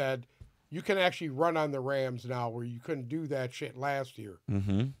 Like you said, you can actually run on the Rams now where you couldn't do that shit last year.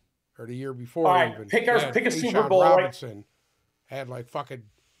 Mm-hmm. Or the year before. All right, even. pick a Super Bowl. Robinson had like fucking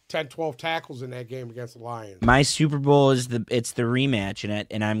 10, 12 tackles in that game against the Lions. My Super Bowl is the rematch,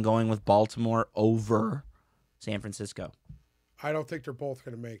 and I'm going with Baltimore over San Francisco. I don't think they're both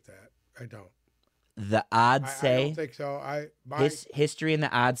going to make that. I don't. The odds say. I don't think so. History and the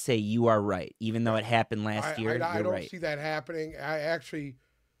odds say you are right, even though it happened last year. I don't right. see that happening. I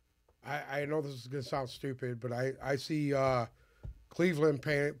know this is going to sound stupid, but I see Cleveland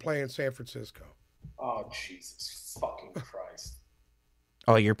playing San Francisco. Oh, Jesus fucking Christ.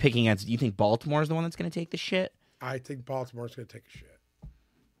 Oh, you're picking against. You think Baltimore's the one that's going to take the shit? I think Baltimore's going to take a shit.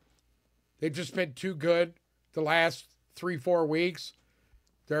 They've just been too good the last 3-4 weeks.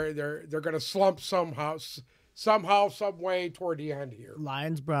 They're going to slump somehow, some way toward the end here.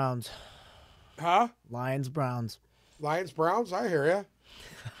 Lions, Browns. Huh? Lions, Browns. Lions, Browns. I hear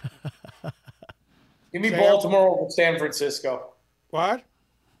you. Give me Baltimore over San Francisco. What?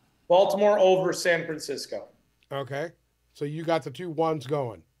 Baltimore over San Francisco. Okay. So you got the 2 ones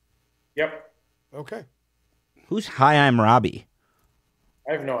going. Yep. Okay. Who's Hi, I'm Robbie?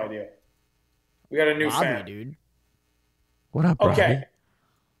 I have no idea. We got a new Robbie, fan. Dude. What up, Robbie? Okay.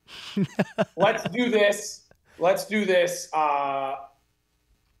 Let's do this. College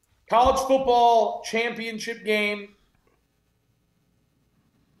football championship game.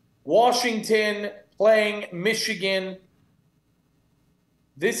 Washington playing Michigan.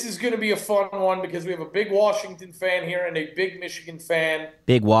 This is going to be a fun one because we have a big Washington fan here and a big Michigan fan.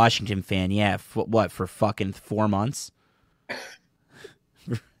 Big Washington fan, yeah. For fucking 4 months?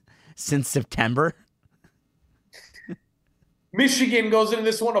 Since September? Michigan goes into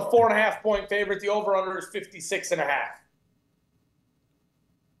this one a 4.5-point favorite. The over-under is 56.5.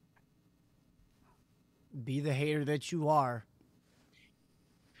 Be the hater that you are.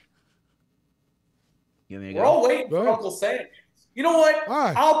 You want me to We're go? all waiting for Uncle Sam. You know what?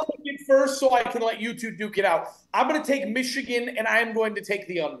 Why? I'll pick it first so I can let you two duke it out. I'm going to take Michigan, and I'm going to take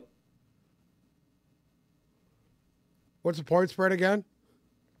the under. What's the point spread again?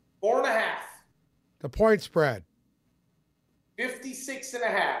 4.5. The point spread.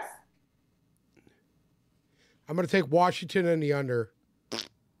 56.5. I'm going to take Washington in the under.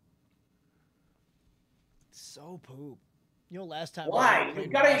 So poop. You know, last time. Why?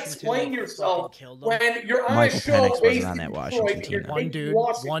 You've got to explain yourself when you're on Michael a show Penix wasn't based on in that Detroit. Washington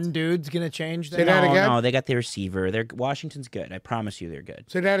team. One dude's going to change that. Say that again? No, they got the receiver. Washington's good. I promise you they're good.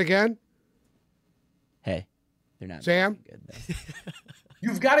 Say that again? Hey, they're not Sam? good, though.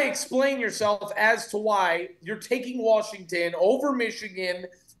 You've got to explain yourself as to why you're taking Washington over Michigan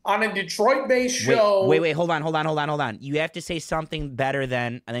on a Detroit-based show. Wait, hold on. You have to say something better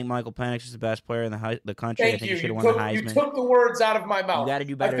than, I think Michael Penix is the best player in the country. Thank I think you. he should have You won the Heisman. You took the words out of my mouth. You got to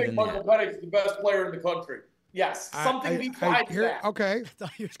do better than that. I think Michael Penix is the best player in the country. Yes, something besides that. Okay. I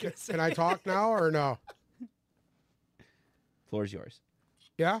thought you were going to say. Can I talk now or no? Floor's yours.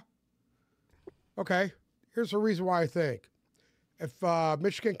 Yeah? Okay. Here's the reason why I think. If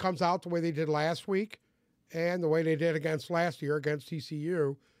Michigan comes out the way they did last week and the way they did last year against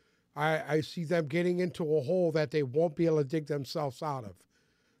TCU, I see them getting into a hole that they won't be able to dig themselves out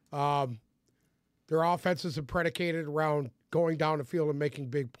of. Their offenses are predicated around going down the field and making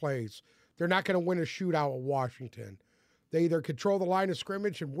big plays. They're not going to win a shootout with Washington. They either control the line of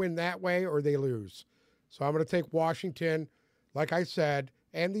scrimmage and win that way or they lose. So I'm going to take Washington, like I said,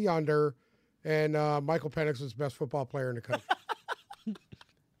 and the under, and Michael Penix is the best football player in the country.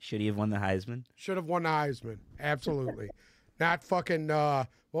 Should he have won the Heisman? Should have won the Heisman. Absolutely. Not fucking,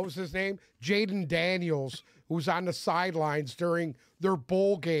 what was his name? Jaden Daniels who's on the sidelines during their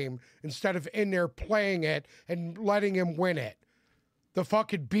bowl game instead of in there playing it and letting him win it. The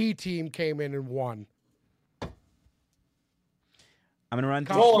fucking B team came in and won. I'm going to run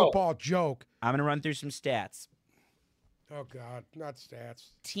College football joke. I'm going to run through some stats. Oh, God, not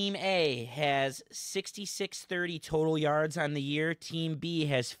stats. Team A has 6630 total yards on the year. Team B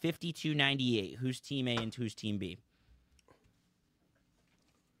has 5298. Who's Team A and who's Team B?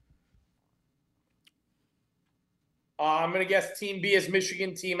 I'm going to guess Team B is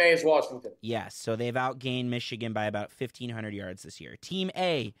Michigan, Team A is Washington. Yes, so they've outgained Michigan by about 1,500 yards this year. Team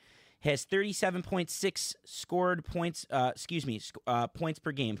A has 37.6 scored points, points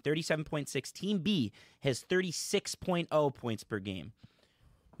per game, 37.6. Team B has 36.0 points per game.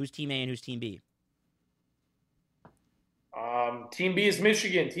 Who's Team A and who's Team B? Team B is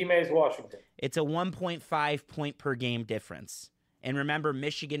Michigan, Team A is Washington. It's a 1.5 point per game difference. And remember,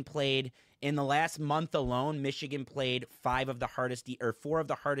 Michigan played in the last month alone. Michigan played four of the hardest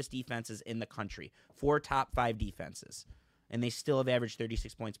defenses in the country, 4 top 5 defenses, and they still have averaged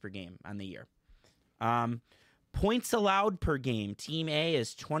 36 points per game on the year. Points allowed per game: Team A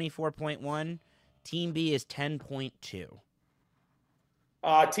is 24.1, Team B is 10.2.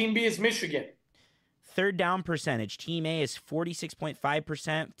 Team B is Michigan. Third down percentage: Team A is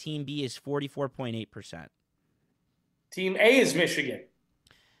 46.5%, Team B is 44.8%. Team A is Michigan.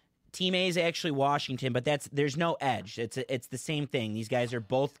 Team A is actually Washington, but there's no edge. It's the same thing. These guys are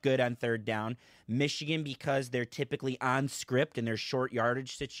both good on third down. Michigan, because they're typically on script and they're short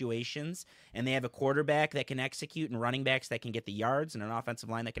yardage situations, and they have a quarterback that can execute and running backs that can get the yards and an offensive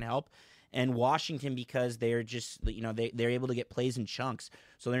line that can help. And Washington, because they're just, they're able to get plays in chunks,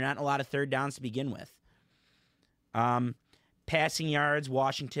 so they're not a lot of third downs to begin with. Passing yards: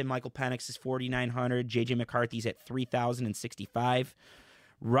 Washington, Michael Penix is 4,900. J.J. McCarthy's at 3,065.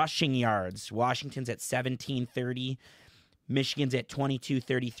 Rushing yards: Washington's at 1,730. Michigan's at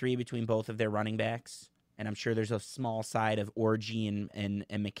 2,233 between both of their running backs. And I'm sure there's a small side of Orgy and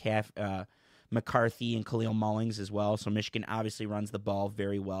McCarthy and Khalil Mullings as well. So Michigan obviously runs the ball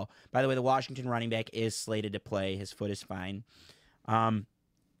very well. By the way, the Washington running back is slated to play. His foot is fine.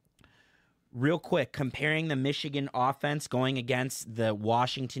 Real quick, comparing the Michigan offense going against the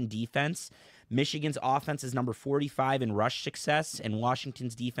Washington defense. Michigan's offense is number 45 in rush success, and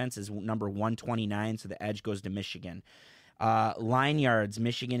Washington's defense is number 129, so the edge goes to Michigan. Line yards: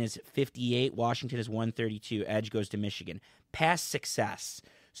 Michigan is 58, Washington is 132, edge goes to Michigan. Pass success,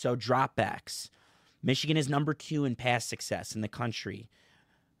 so dropbacks: Michigan is number 2 in pass success in the country.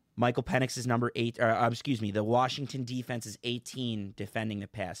 Michael Penix is number 8, the Washington defense is 18 defending the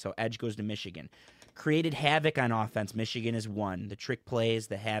pass, so edge goes to Michigan. Created havoc on offense: Michigan is 1. The trick plays,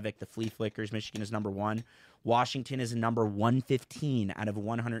 the havoc, the flea flickers: Michigan is number 1. Washington is a number 115 out of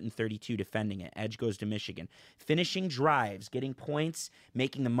 132 defending it. Edge goes to Michigan. Finishing drives, getting points,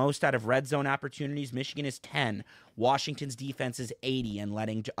 making the most out of red zone opportunities: Michigan is 10. Washington's defense is 80 and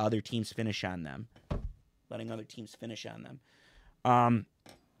letting other teams finish on them.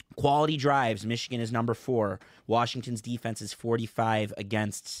 Quality drives: Michigan is number 4. Washington's defense is 45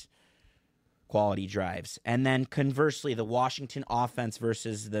 against quality drives. And then conversely, the Washington offense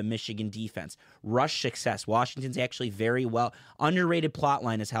versus the Michigan defense. Rush success: Washington's actually very well. Underrated plot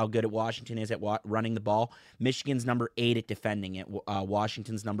line is how good Washington is at running the ball. Michigan's number 8 at defending it.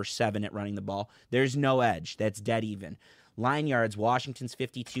 Washington's number 7 at running the ball. There's no edge. That's dead even. Line yards: Washington's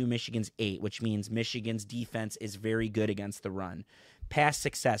 52, Michigan's 8, which means Michigan's defense is very good against the run. Pass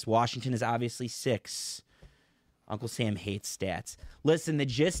success: Washington is obviously 6. Uncle Sam hates stats. Listen, the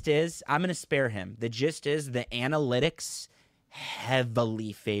gist is, I'm going to spare him. The gist is the analytics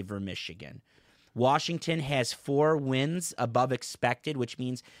heavily favor Michigan. Washington has 4 wins above expected, which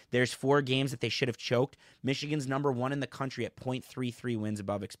means there's 4 games that they should have choked. Michigan's number 1 in the country at .33 wins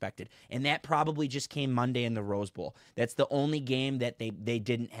above expected. And that probably just came Monday in the Rose Bowl. That's the only game that they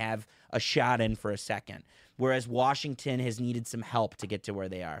didn't have a shot in for a second. Whereas Washington has needed some help to get to where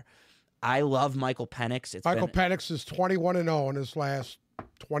they are. I love Michael Penix. Penix is 21-0 in his last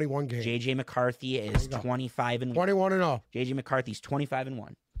 21 games. J.J. McCarthy is 25-1. 21-0. J.J. McCarthy's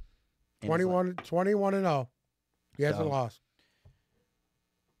 25-1. 21-0. He hasn't lost.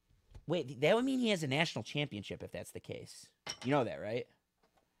 Wait, that would mean he has a national championship if that's the case. You know that, right?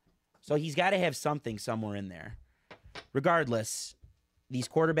 So he's got to have something somewhere in there. Regardless, these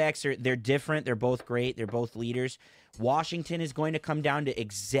quarterbacks they're different. They're both great. They're both leaders. Washington is going to come down to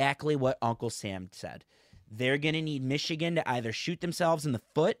exactly what Uncle Sam said. They're going to need Michigan to either shoot themselves in the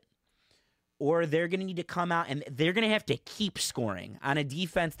foot, or they're going to need to come out and they're going to have to keep scoring on a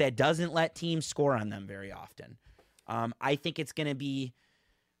defense that doesn't let teams score on them very often. I think it's going to be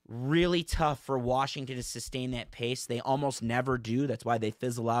really tough for Washington to sustain that pace. They almost never do. That's why they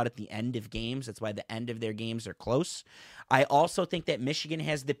fizzle out at the end of games. That's why the end of their games are close. I also think that Michigan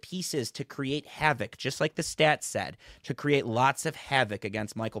has the pieces to create havoc, just like the stats said, to create lots of havoc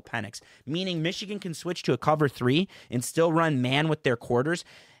against Michael Penix, meaning Michigan can switch to a cover 3 and still run man with their quarters.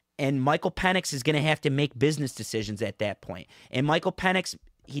 And Michael Penix is going to have to make business decisions at that point. And Michael Penix,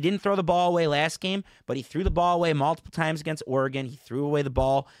 he didn't throw the ball away last game, but he threw the ball away multiple times against Oregon. He threw away the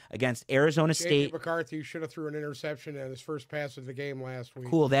ball against Arizona State. McCarthy should have threw an interception at his first pass of the game last week.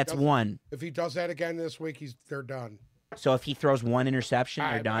 Cool, that's one. If he does that again this week, they're done. So if he throws one interception,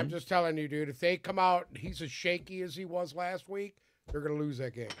 they're done? I'm just telling you, dude. If they come out, he's as shaky as he was last week, they're going to lose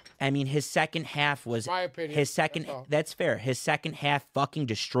that game. I mean, his second half was... My opinion. That's fair. His second half fucking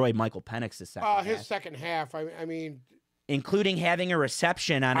destroyed Michael Penix's second half. His second half, I mean... Including having a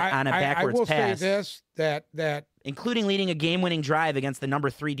reception on a backwards pass. I will say this, that... Including leading a game-winning drive against the number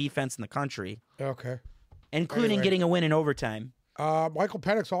 3 defense in the country. Okay. Including getting a win in overtime. Michael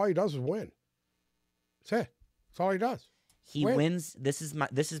Penix, all he does is win. That's it. That's all he does. He wins. This is my.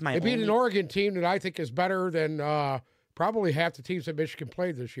 They beat an Oregon team that I think is better than probably half the teams that Michigan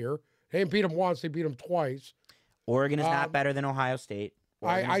played this year. They didn't beat them once; they beat them twice. Oregon is not better than Ohio State.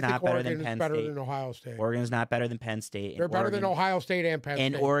 I think Oregon is better than Ohio State. Oregon is not better than Penn State. They're better than Ohio State and Penn State.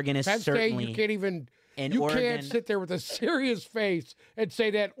 And Oregon is Penn certainly. State, you can't even. You can't sit there with a serious face and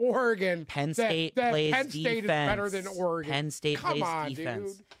say that Penn State plays Penn State defense. is better than Oregon. Penn State plays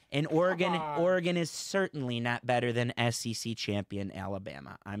defense. Dude. And Oregon is certainly not better than SEC champion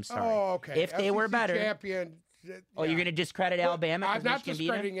Alabama. I'm sorry. Oh, okay. If they were better. Champion. Oh, you're going to discredit Alabama? I'm not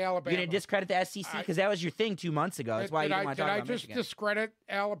discrediting Alabama. You're going to discredit the SEC because that was your thing 2 months ago. That's why you didn't want to talk about Michigan.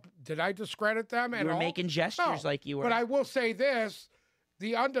 Did I discredit them at all? You were making gestures like you were. But I will say this.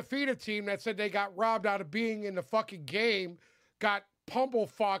 The undefeated team that said they got robbed out of being in the fucking game got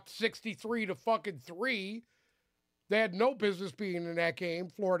pummel-fucked 63 to fucking 3. They had no business being in that game,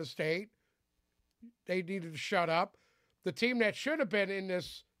 Florida State. They needed to shut up. The team that should have been in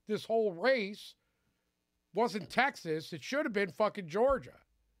this whole race wasn't Texas. It should have been fucking Georgia.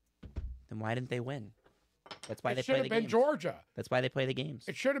 Then why didn't they win? That's why they play the games. It should have been Georgia. That's why they play the games.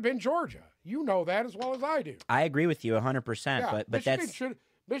 It should have been Georgia. You know that as well as I do. I agree with you 100%. Yeah, but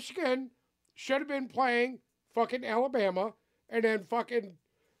Michigan should have been playing fucking Alabama, and then fucking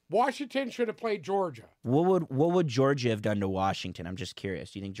Washington should have played Georgia. What would Georgia have done to Washington? I'm just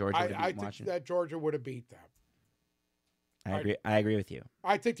curious. Do you think Georgia would have beaten Washington? I think that Georgia would have beat them. I agree with you.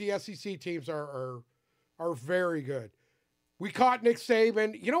 I think the SEC teams are very good. We caught Nick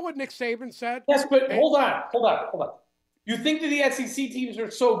Saban. You know what Nick Saban said? Yes, but hold on. You think that the SEC teams are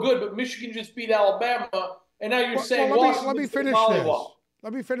so good, but Michigan just beat Alabama, and now you're saying let me finish this.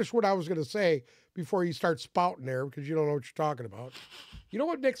 Let me finish what I was going to say before you start spouting there, because you don't know what you're talking about. You know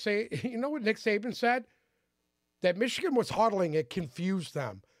what Nick Saban said? That Michigan was huddling. It confused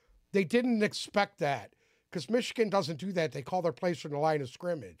them. They didn't expect that because Michigan doesn't do that. They call their plays from the line of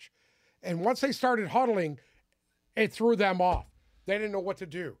scrimmage. And once they started huddling, it threw them off. They didn't know what to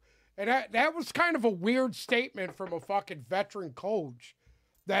do. And that was kind of a weird statement from a fucking veteran coach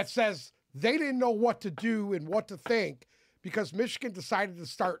that says they didn't know what to do and what to think because Michigan decided to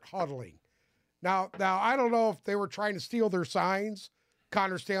start huddling. Now I don't know if they were trying to steal their signs.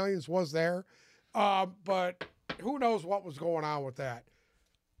 Connor Stallions was there. But who knows what was going on with that.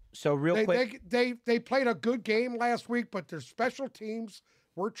 So quick. They played a good game last week, but their special teams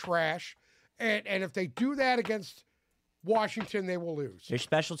were trash. And if they do that against Washington, they will lose. Their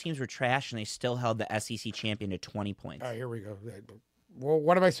special teams were trash, and they still held the SEC champion to 20 points. All right, here we go. Well,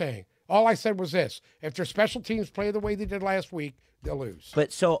 what am I saying? All I said was this. If their special teams play the way they did last week, they'll lose.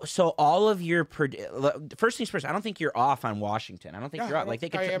 But so all of your first things first, I don't think you're off on Washington. I don't think you're off. Like they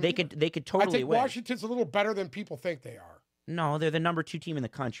could totally I think win. Washington's a little better than people think they are. No, they're the number 2 team in the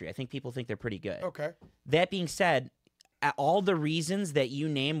country. I think people think they're pretty good. Okay. That being said, all the reasons that you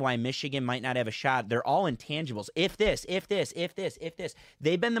name why Michigan might not have a shot, they're all intangibles. If this.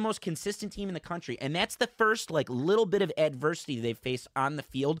 They've been the most consistent team in the country, and that's the first little bit of adversity they've faced on the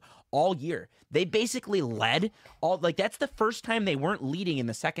field all year. They basically led that's the first time they weren't leading in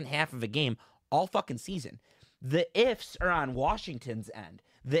the second half of a game all fucking season. The ifs are on Washington's end.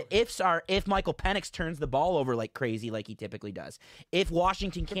 The ifs are if Michael Penix turns the ball over like crazy, like he typically does. If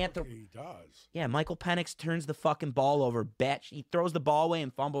Washington can't, he does. Yeah, Michael Penix turns the fucking ball over. He throws the ball away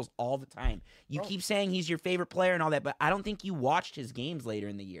and fumbles all the time. You keep saying he's your favorite player and all that, but I don't think you watched his games later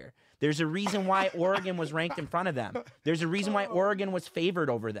in the year. There's a reason why Oregon was ranked in front of them. There's a reason why Oregon was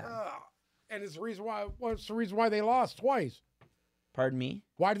favored over them. And it's the reason why. What's the reason why they lost twice? Pardon me?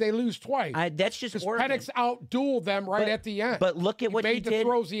 Why did they lose twice? That's just Because Oregon. Penix out-dueled them right at the end. But look at he what made he the did.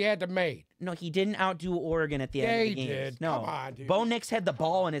 throws he had to make. No, he didn't outdo Oregon at the end of the game. Yeah, he did. No, Come on, dude. Bo Nix had the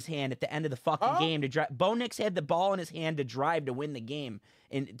ball in his hand at the end of the fucking game to drive. Bo Nix had the ball in his hand to drive to win the game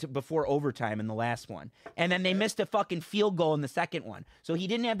before overtime in the last one, and then they missed a fucking field goal in the second one. So he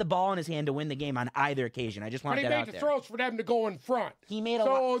didn't have the ball in his hand to win the game on either occasion. I just But wanted he that out made the there. throws for them to go in front. He made a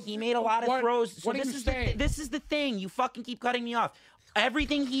lot. He made a lot of throws. So what are you saying? This is the thing. You fucking keep cutting me off.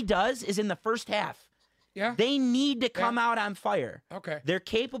 Everything he does is in the first half. Yeah. They need to come out on fire. Okay. They're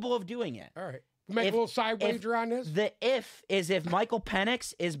capable of doing it. All right. Make a little side wager on this. The if Michael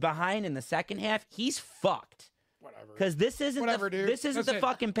Penix is behind in the second half, he's fucked. Whatever. Because this isn't Dude. this isn't the Listen,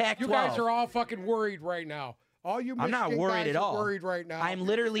 fucking Pac-12. You guys are all fucking worried right now. All you I'm not Michigan worried guys at are all. worried right now. I'm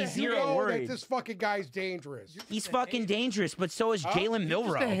literally You zero know worried. that this fucking guy's dangerous. He's fucking dangerous, but so is Jalen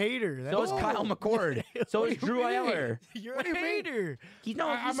Milrow. Just a hater. So is Kyle McCord. So is do Drew you mean? Eller. You're What do a you mean? hater. He's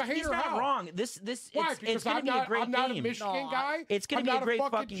I'm a he's hater not how? wrong. This Why? it's Because gonna I'm be a not, great I'm not game. a Michigan No, guy. It's gonna I'm be a not great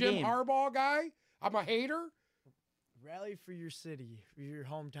fucking fucking Jim game. Harbaugh guy. I'm a hater. Rally for your city, for your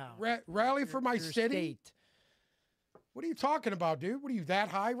hometown. Rally for my your city. state. What are you talking about, dude? What are you that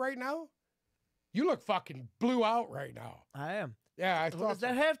high right now? You look fucking blew out right now. I am. Yeah, I What thought does so.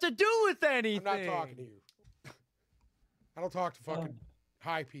 that have to do with anything? I'm not talking to you. I don't talk to fucking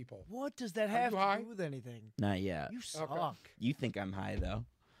high people. What does that Are have you to high? do with anything? Not yet. You suck. You think I'm high though.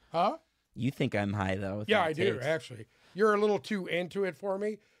 Huh? You think I'm high though. with Yeah, what I it do, takes. actually. You're a little too into it for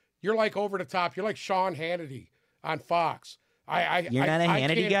me. You're like over the top. You're like Sean Hannity on Fox. You're not a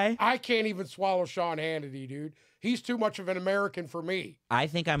Hannity guy? I can't even swallow Sean Hannity, dude. He's too much of an American for me. I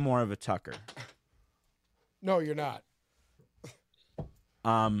think I'm more of a Tucker. No, you're not.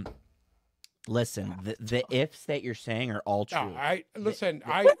 Listen, the ifs that you're saying are all true. No,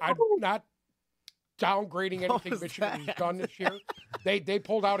 I'm not downgrading anything was Michigan has that? done this year. They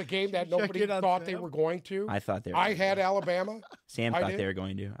pulled out a game that nobody it on thought they Sam? were going to. I thought they were. I had Alabama, Sam I thought did. they were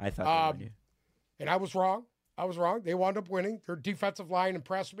going to. I thought they were going to. and I was wrong. They wound up winning. Their defensive line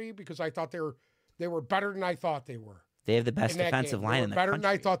impressed me because I thought they were better than I thought they were. They have the best in that defensive game. line They in were the better country.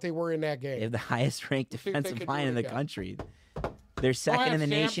 than I thought they were in that They game. have the highest ranked think they defensive can line do in it the again. country. They're second ahead, in the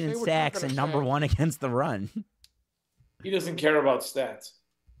Sam. nation Say in what you're sacks gonna and number say. one against the run. He doesn't care about stats.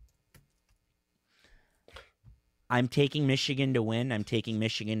 I'm taking Michigan to win. I'm taking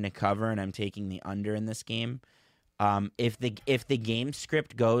Michigan to cover, and I'm taking the under in this game. If the game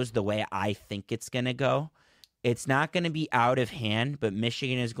script goes the way I think it's going to go, it's not going to be out of hand, but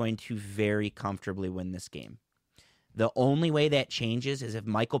Michigan is going to very comfortably win this game. The only way that changes is if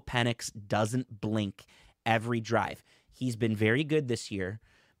Michael Penix doesn't blink every drive. He's been very good this year,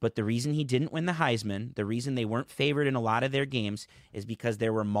 but the reason he didn't win the Heisman, the reason they weren't favored in a lot of their games, is because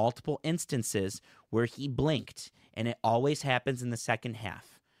there were multiple instances where he blinked, and it always happens in the second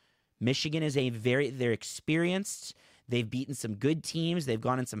half. Michigan is they're experienced. They've beaten some good teams. They've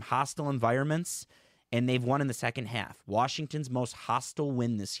gone in some hostile environments, and they've won in the second half. Washington's most hostile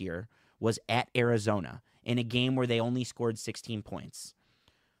win this year was at Arizona in a game where they only scored 16 points.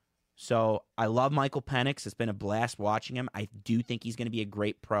 So I love Michael Penix. It's been a blast watching him. I do think he's going to be a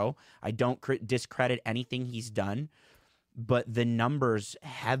great pro. I don't discredit anything he's done, but the numbers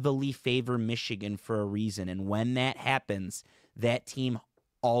heavily favor Michigan for a reason. And when that happens, that team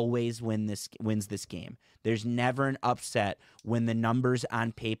always wins this game. There's never an upset when the numbers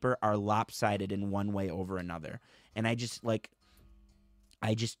on paper are lopsided in one way over another. And I just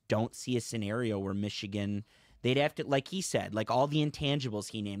don't see a scenario where Michigan, they'd have to, like he said, like all the intangibles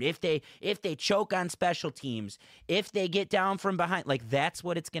he named. If they choke on special teams, if they get down from behind, like that's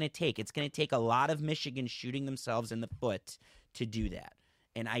what it's going to take. It's going to take a lot of Michigan shooting themselves in the foot to do that.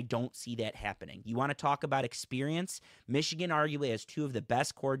 And I don't see that happening. You want to talk about experience? Michigan arguably has two of the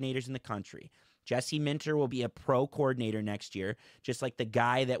best coordinators in the country. Jesse Minter will be a pro coordinator next year, just like the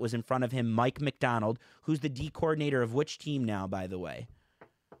guy that was in front of him, Mike McDonald, who's the D coordinator of which team now, by the way?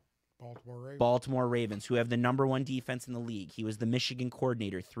 Baltimore Ravens, who have the number one defense in the league. He was the Michigan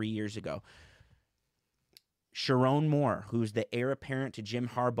coordinator 3 years ago. Sharon Moore, who's the heir apparent to Jim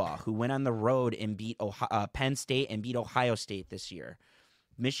Harbaugh, who went on the road and beat Penn State and beat Ohio State this year.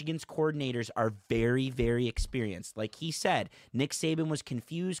 Michigan's coordinators are very, very experienced. Like he said, Nick Saban was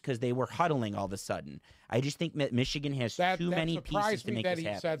confused because they were huddling all of a sudden. I just think that Michigan has too many pieces to make this happen.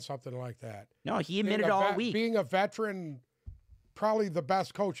 That he said something like that. No, he admitted all week. Being a veteran, probably the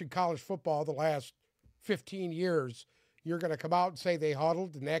best coach in college football the last 15 years, you're going to come out and say they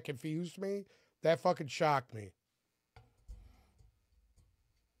huddled and that confused me? That fucking shocked me.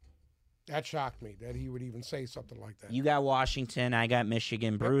 That shocked me that he would even say something like that. You got Washington. I got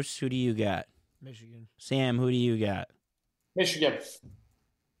Michigan. Bruce, who do you got? Michigan. Sam, who do you got? Michigan.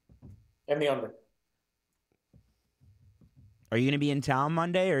 And the under. Are you going to be in town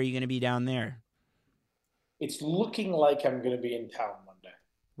Monday, or are you going to be down there? It's looking like I'm going to be in town Monday.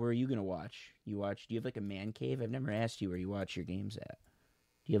 Where are you going to watch? Do you have like a man cave? I've never asked you where you watch your games at.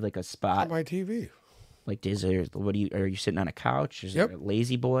 Do you have like a spot? On my TV. Like, are you sitting on a couch? Is Yep. there a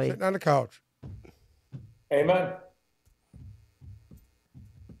lazy boy? Sitting on the couch. Amen.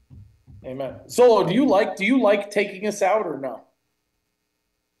 Amen. Zolo, do you like taking us out or no?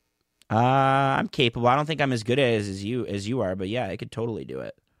 I'm capable. I don't think I'm as good as you are, but yeah, I could totally do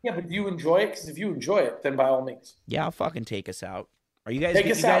it. Yeah, but do you enjoy it? Because if you enjoy it, then by all means. Yeah, I'll fucking take us out. Are you guys? Take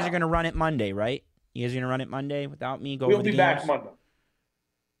You us guys out. are gonna run it Monday, right? You guys are gonna run it Monday without me? We'll be back Monday.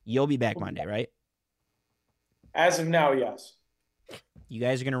 You'll be back Monday, right? As of now, yes. You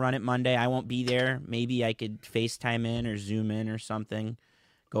guys are gonna run it Monday. I won't be there. Maybe I could FaceTime in or Zoom in or something.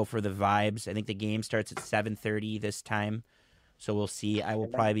 Go for the vibes. I think the game starts at 7:30 this time, so we'll see. I will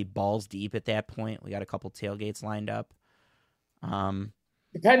probably be balls deep at that point. We got a couple tailgates lined up.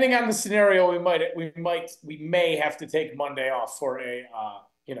 Depending on the scenario, we may have to take Monday off for a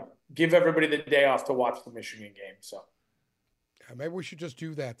give everybody the day off to watch the Michigan game. So Maybe we should just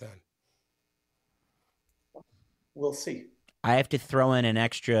do that then. we'll see. I have to throw in an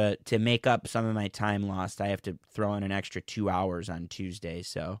extra to make up some of my time lost. I have to throw in an extra 2 hours on Tuesday,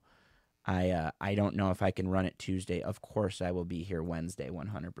 so I don't know if I can run it Tuesday. Of course, I will be here Wednesday,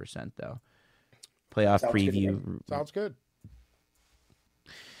 100% though. Playoff Sounds preview. good. Sounds good.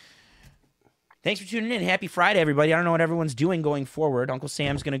 Thanks for tuning in. Happy Friday, everybody. I don't know what everyone's doing going forward. Uncle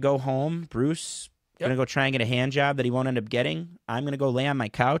Sam's going to go home. Bruce going to go try and get a hand job that he won't end up getting. I'm going to go lay on my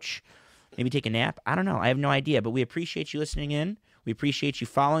couch, maybe take a nap. I don't know. I have no idea, but we appreciate you listening in. We appreciate you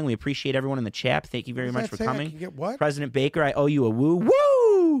following. We appreciate everyone in the chat. Thank you very much for coming. I can get what? President Baker, I owe you a woo.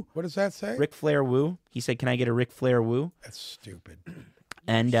 Woo! What does that say? Ric Flair woo. He said, can I get a Ric Flair woo? That's stupid.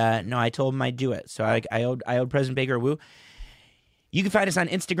 And no, I told him I'd do it. So I owed President Baker a woo. You can find us on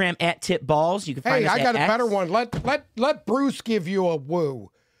Instagram at TipBalls. You can find us I got at a better one. Let Bruce give you a woo.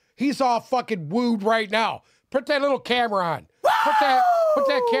 He's all fucking wooed right now. Put that little camera on. Put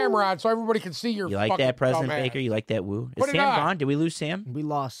that camera on so everybody can see your. You like fucking that, President dumb ass. Baker? You like that woo? Is Put it Sam on. gone? Did we lose Sam? We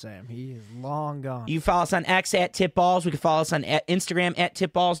lost Sam. He is long gone. You can follow us on X at TipBalls. We can follow us on Instagram at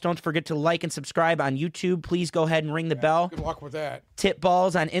TipBalls. Don't forget to like and subscribe on YouTube. Please go ahead and ring the bell. Good luck with that.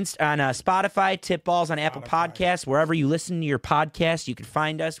 TipBalls on Spotify, TipBalls on Apple Podcasts. Wherever you listen to your podcast, you can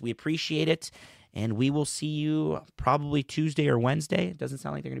find us. We appreciate it. And we will see you probably Tuesday or Wednesday. It doesn't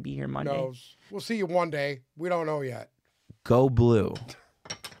sound like they're going to be here Monday. No, we'll see you one day. We don't know yet. Go Blue.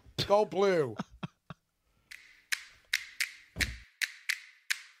 Go Blue.